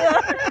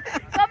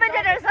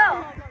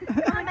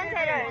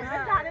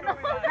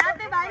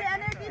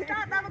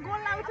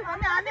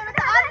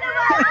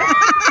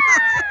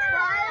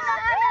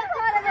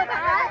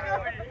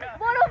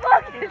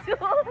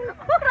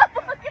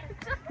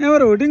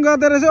यहाँबाट होटिङ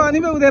गर्दो रहेछ अनि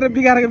पो उनीहरू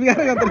बिगारेको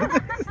गर्दो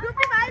रहेछ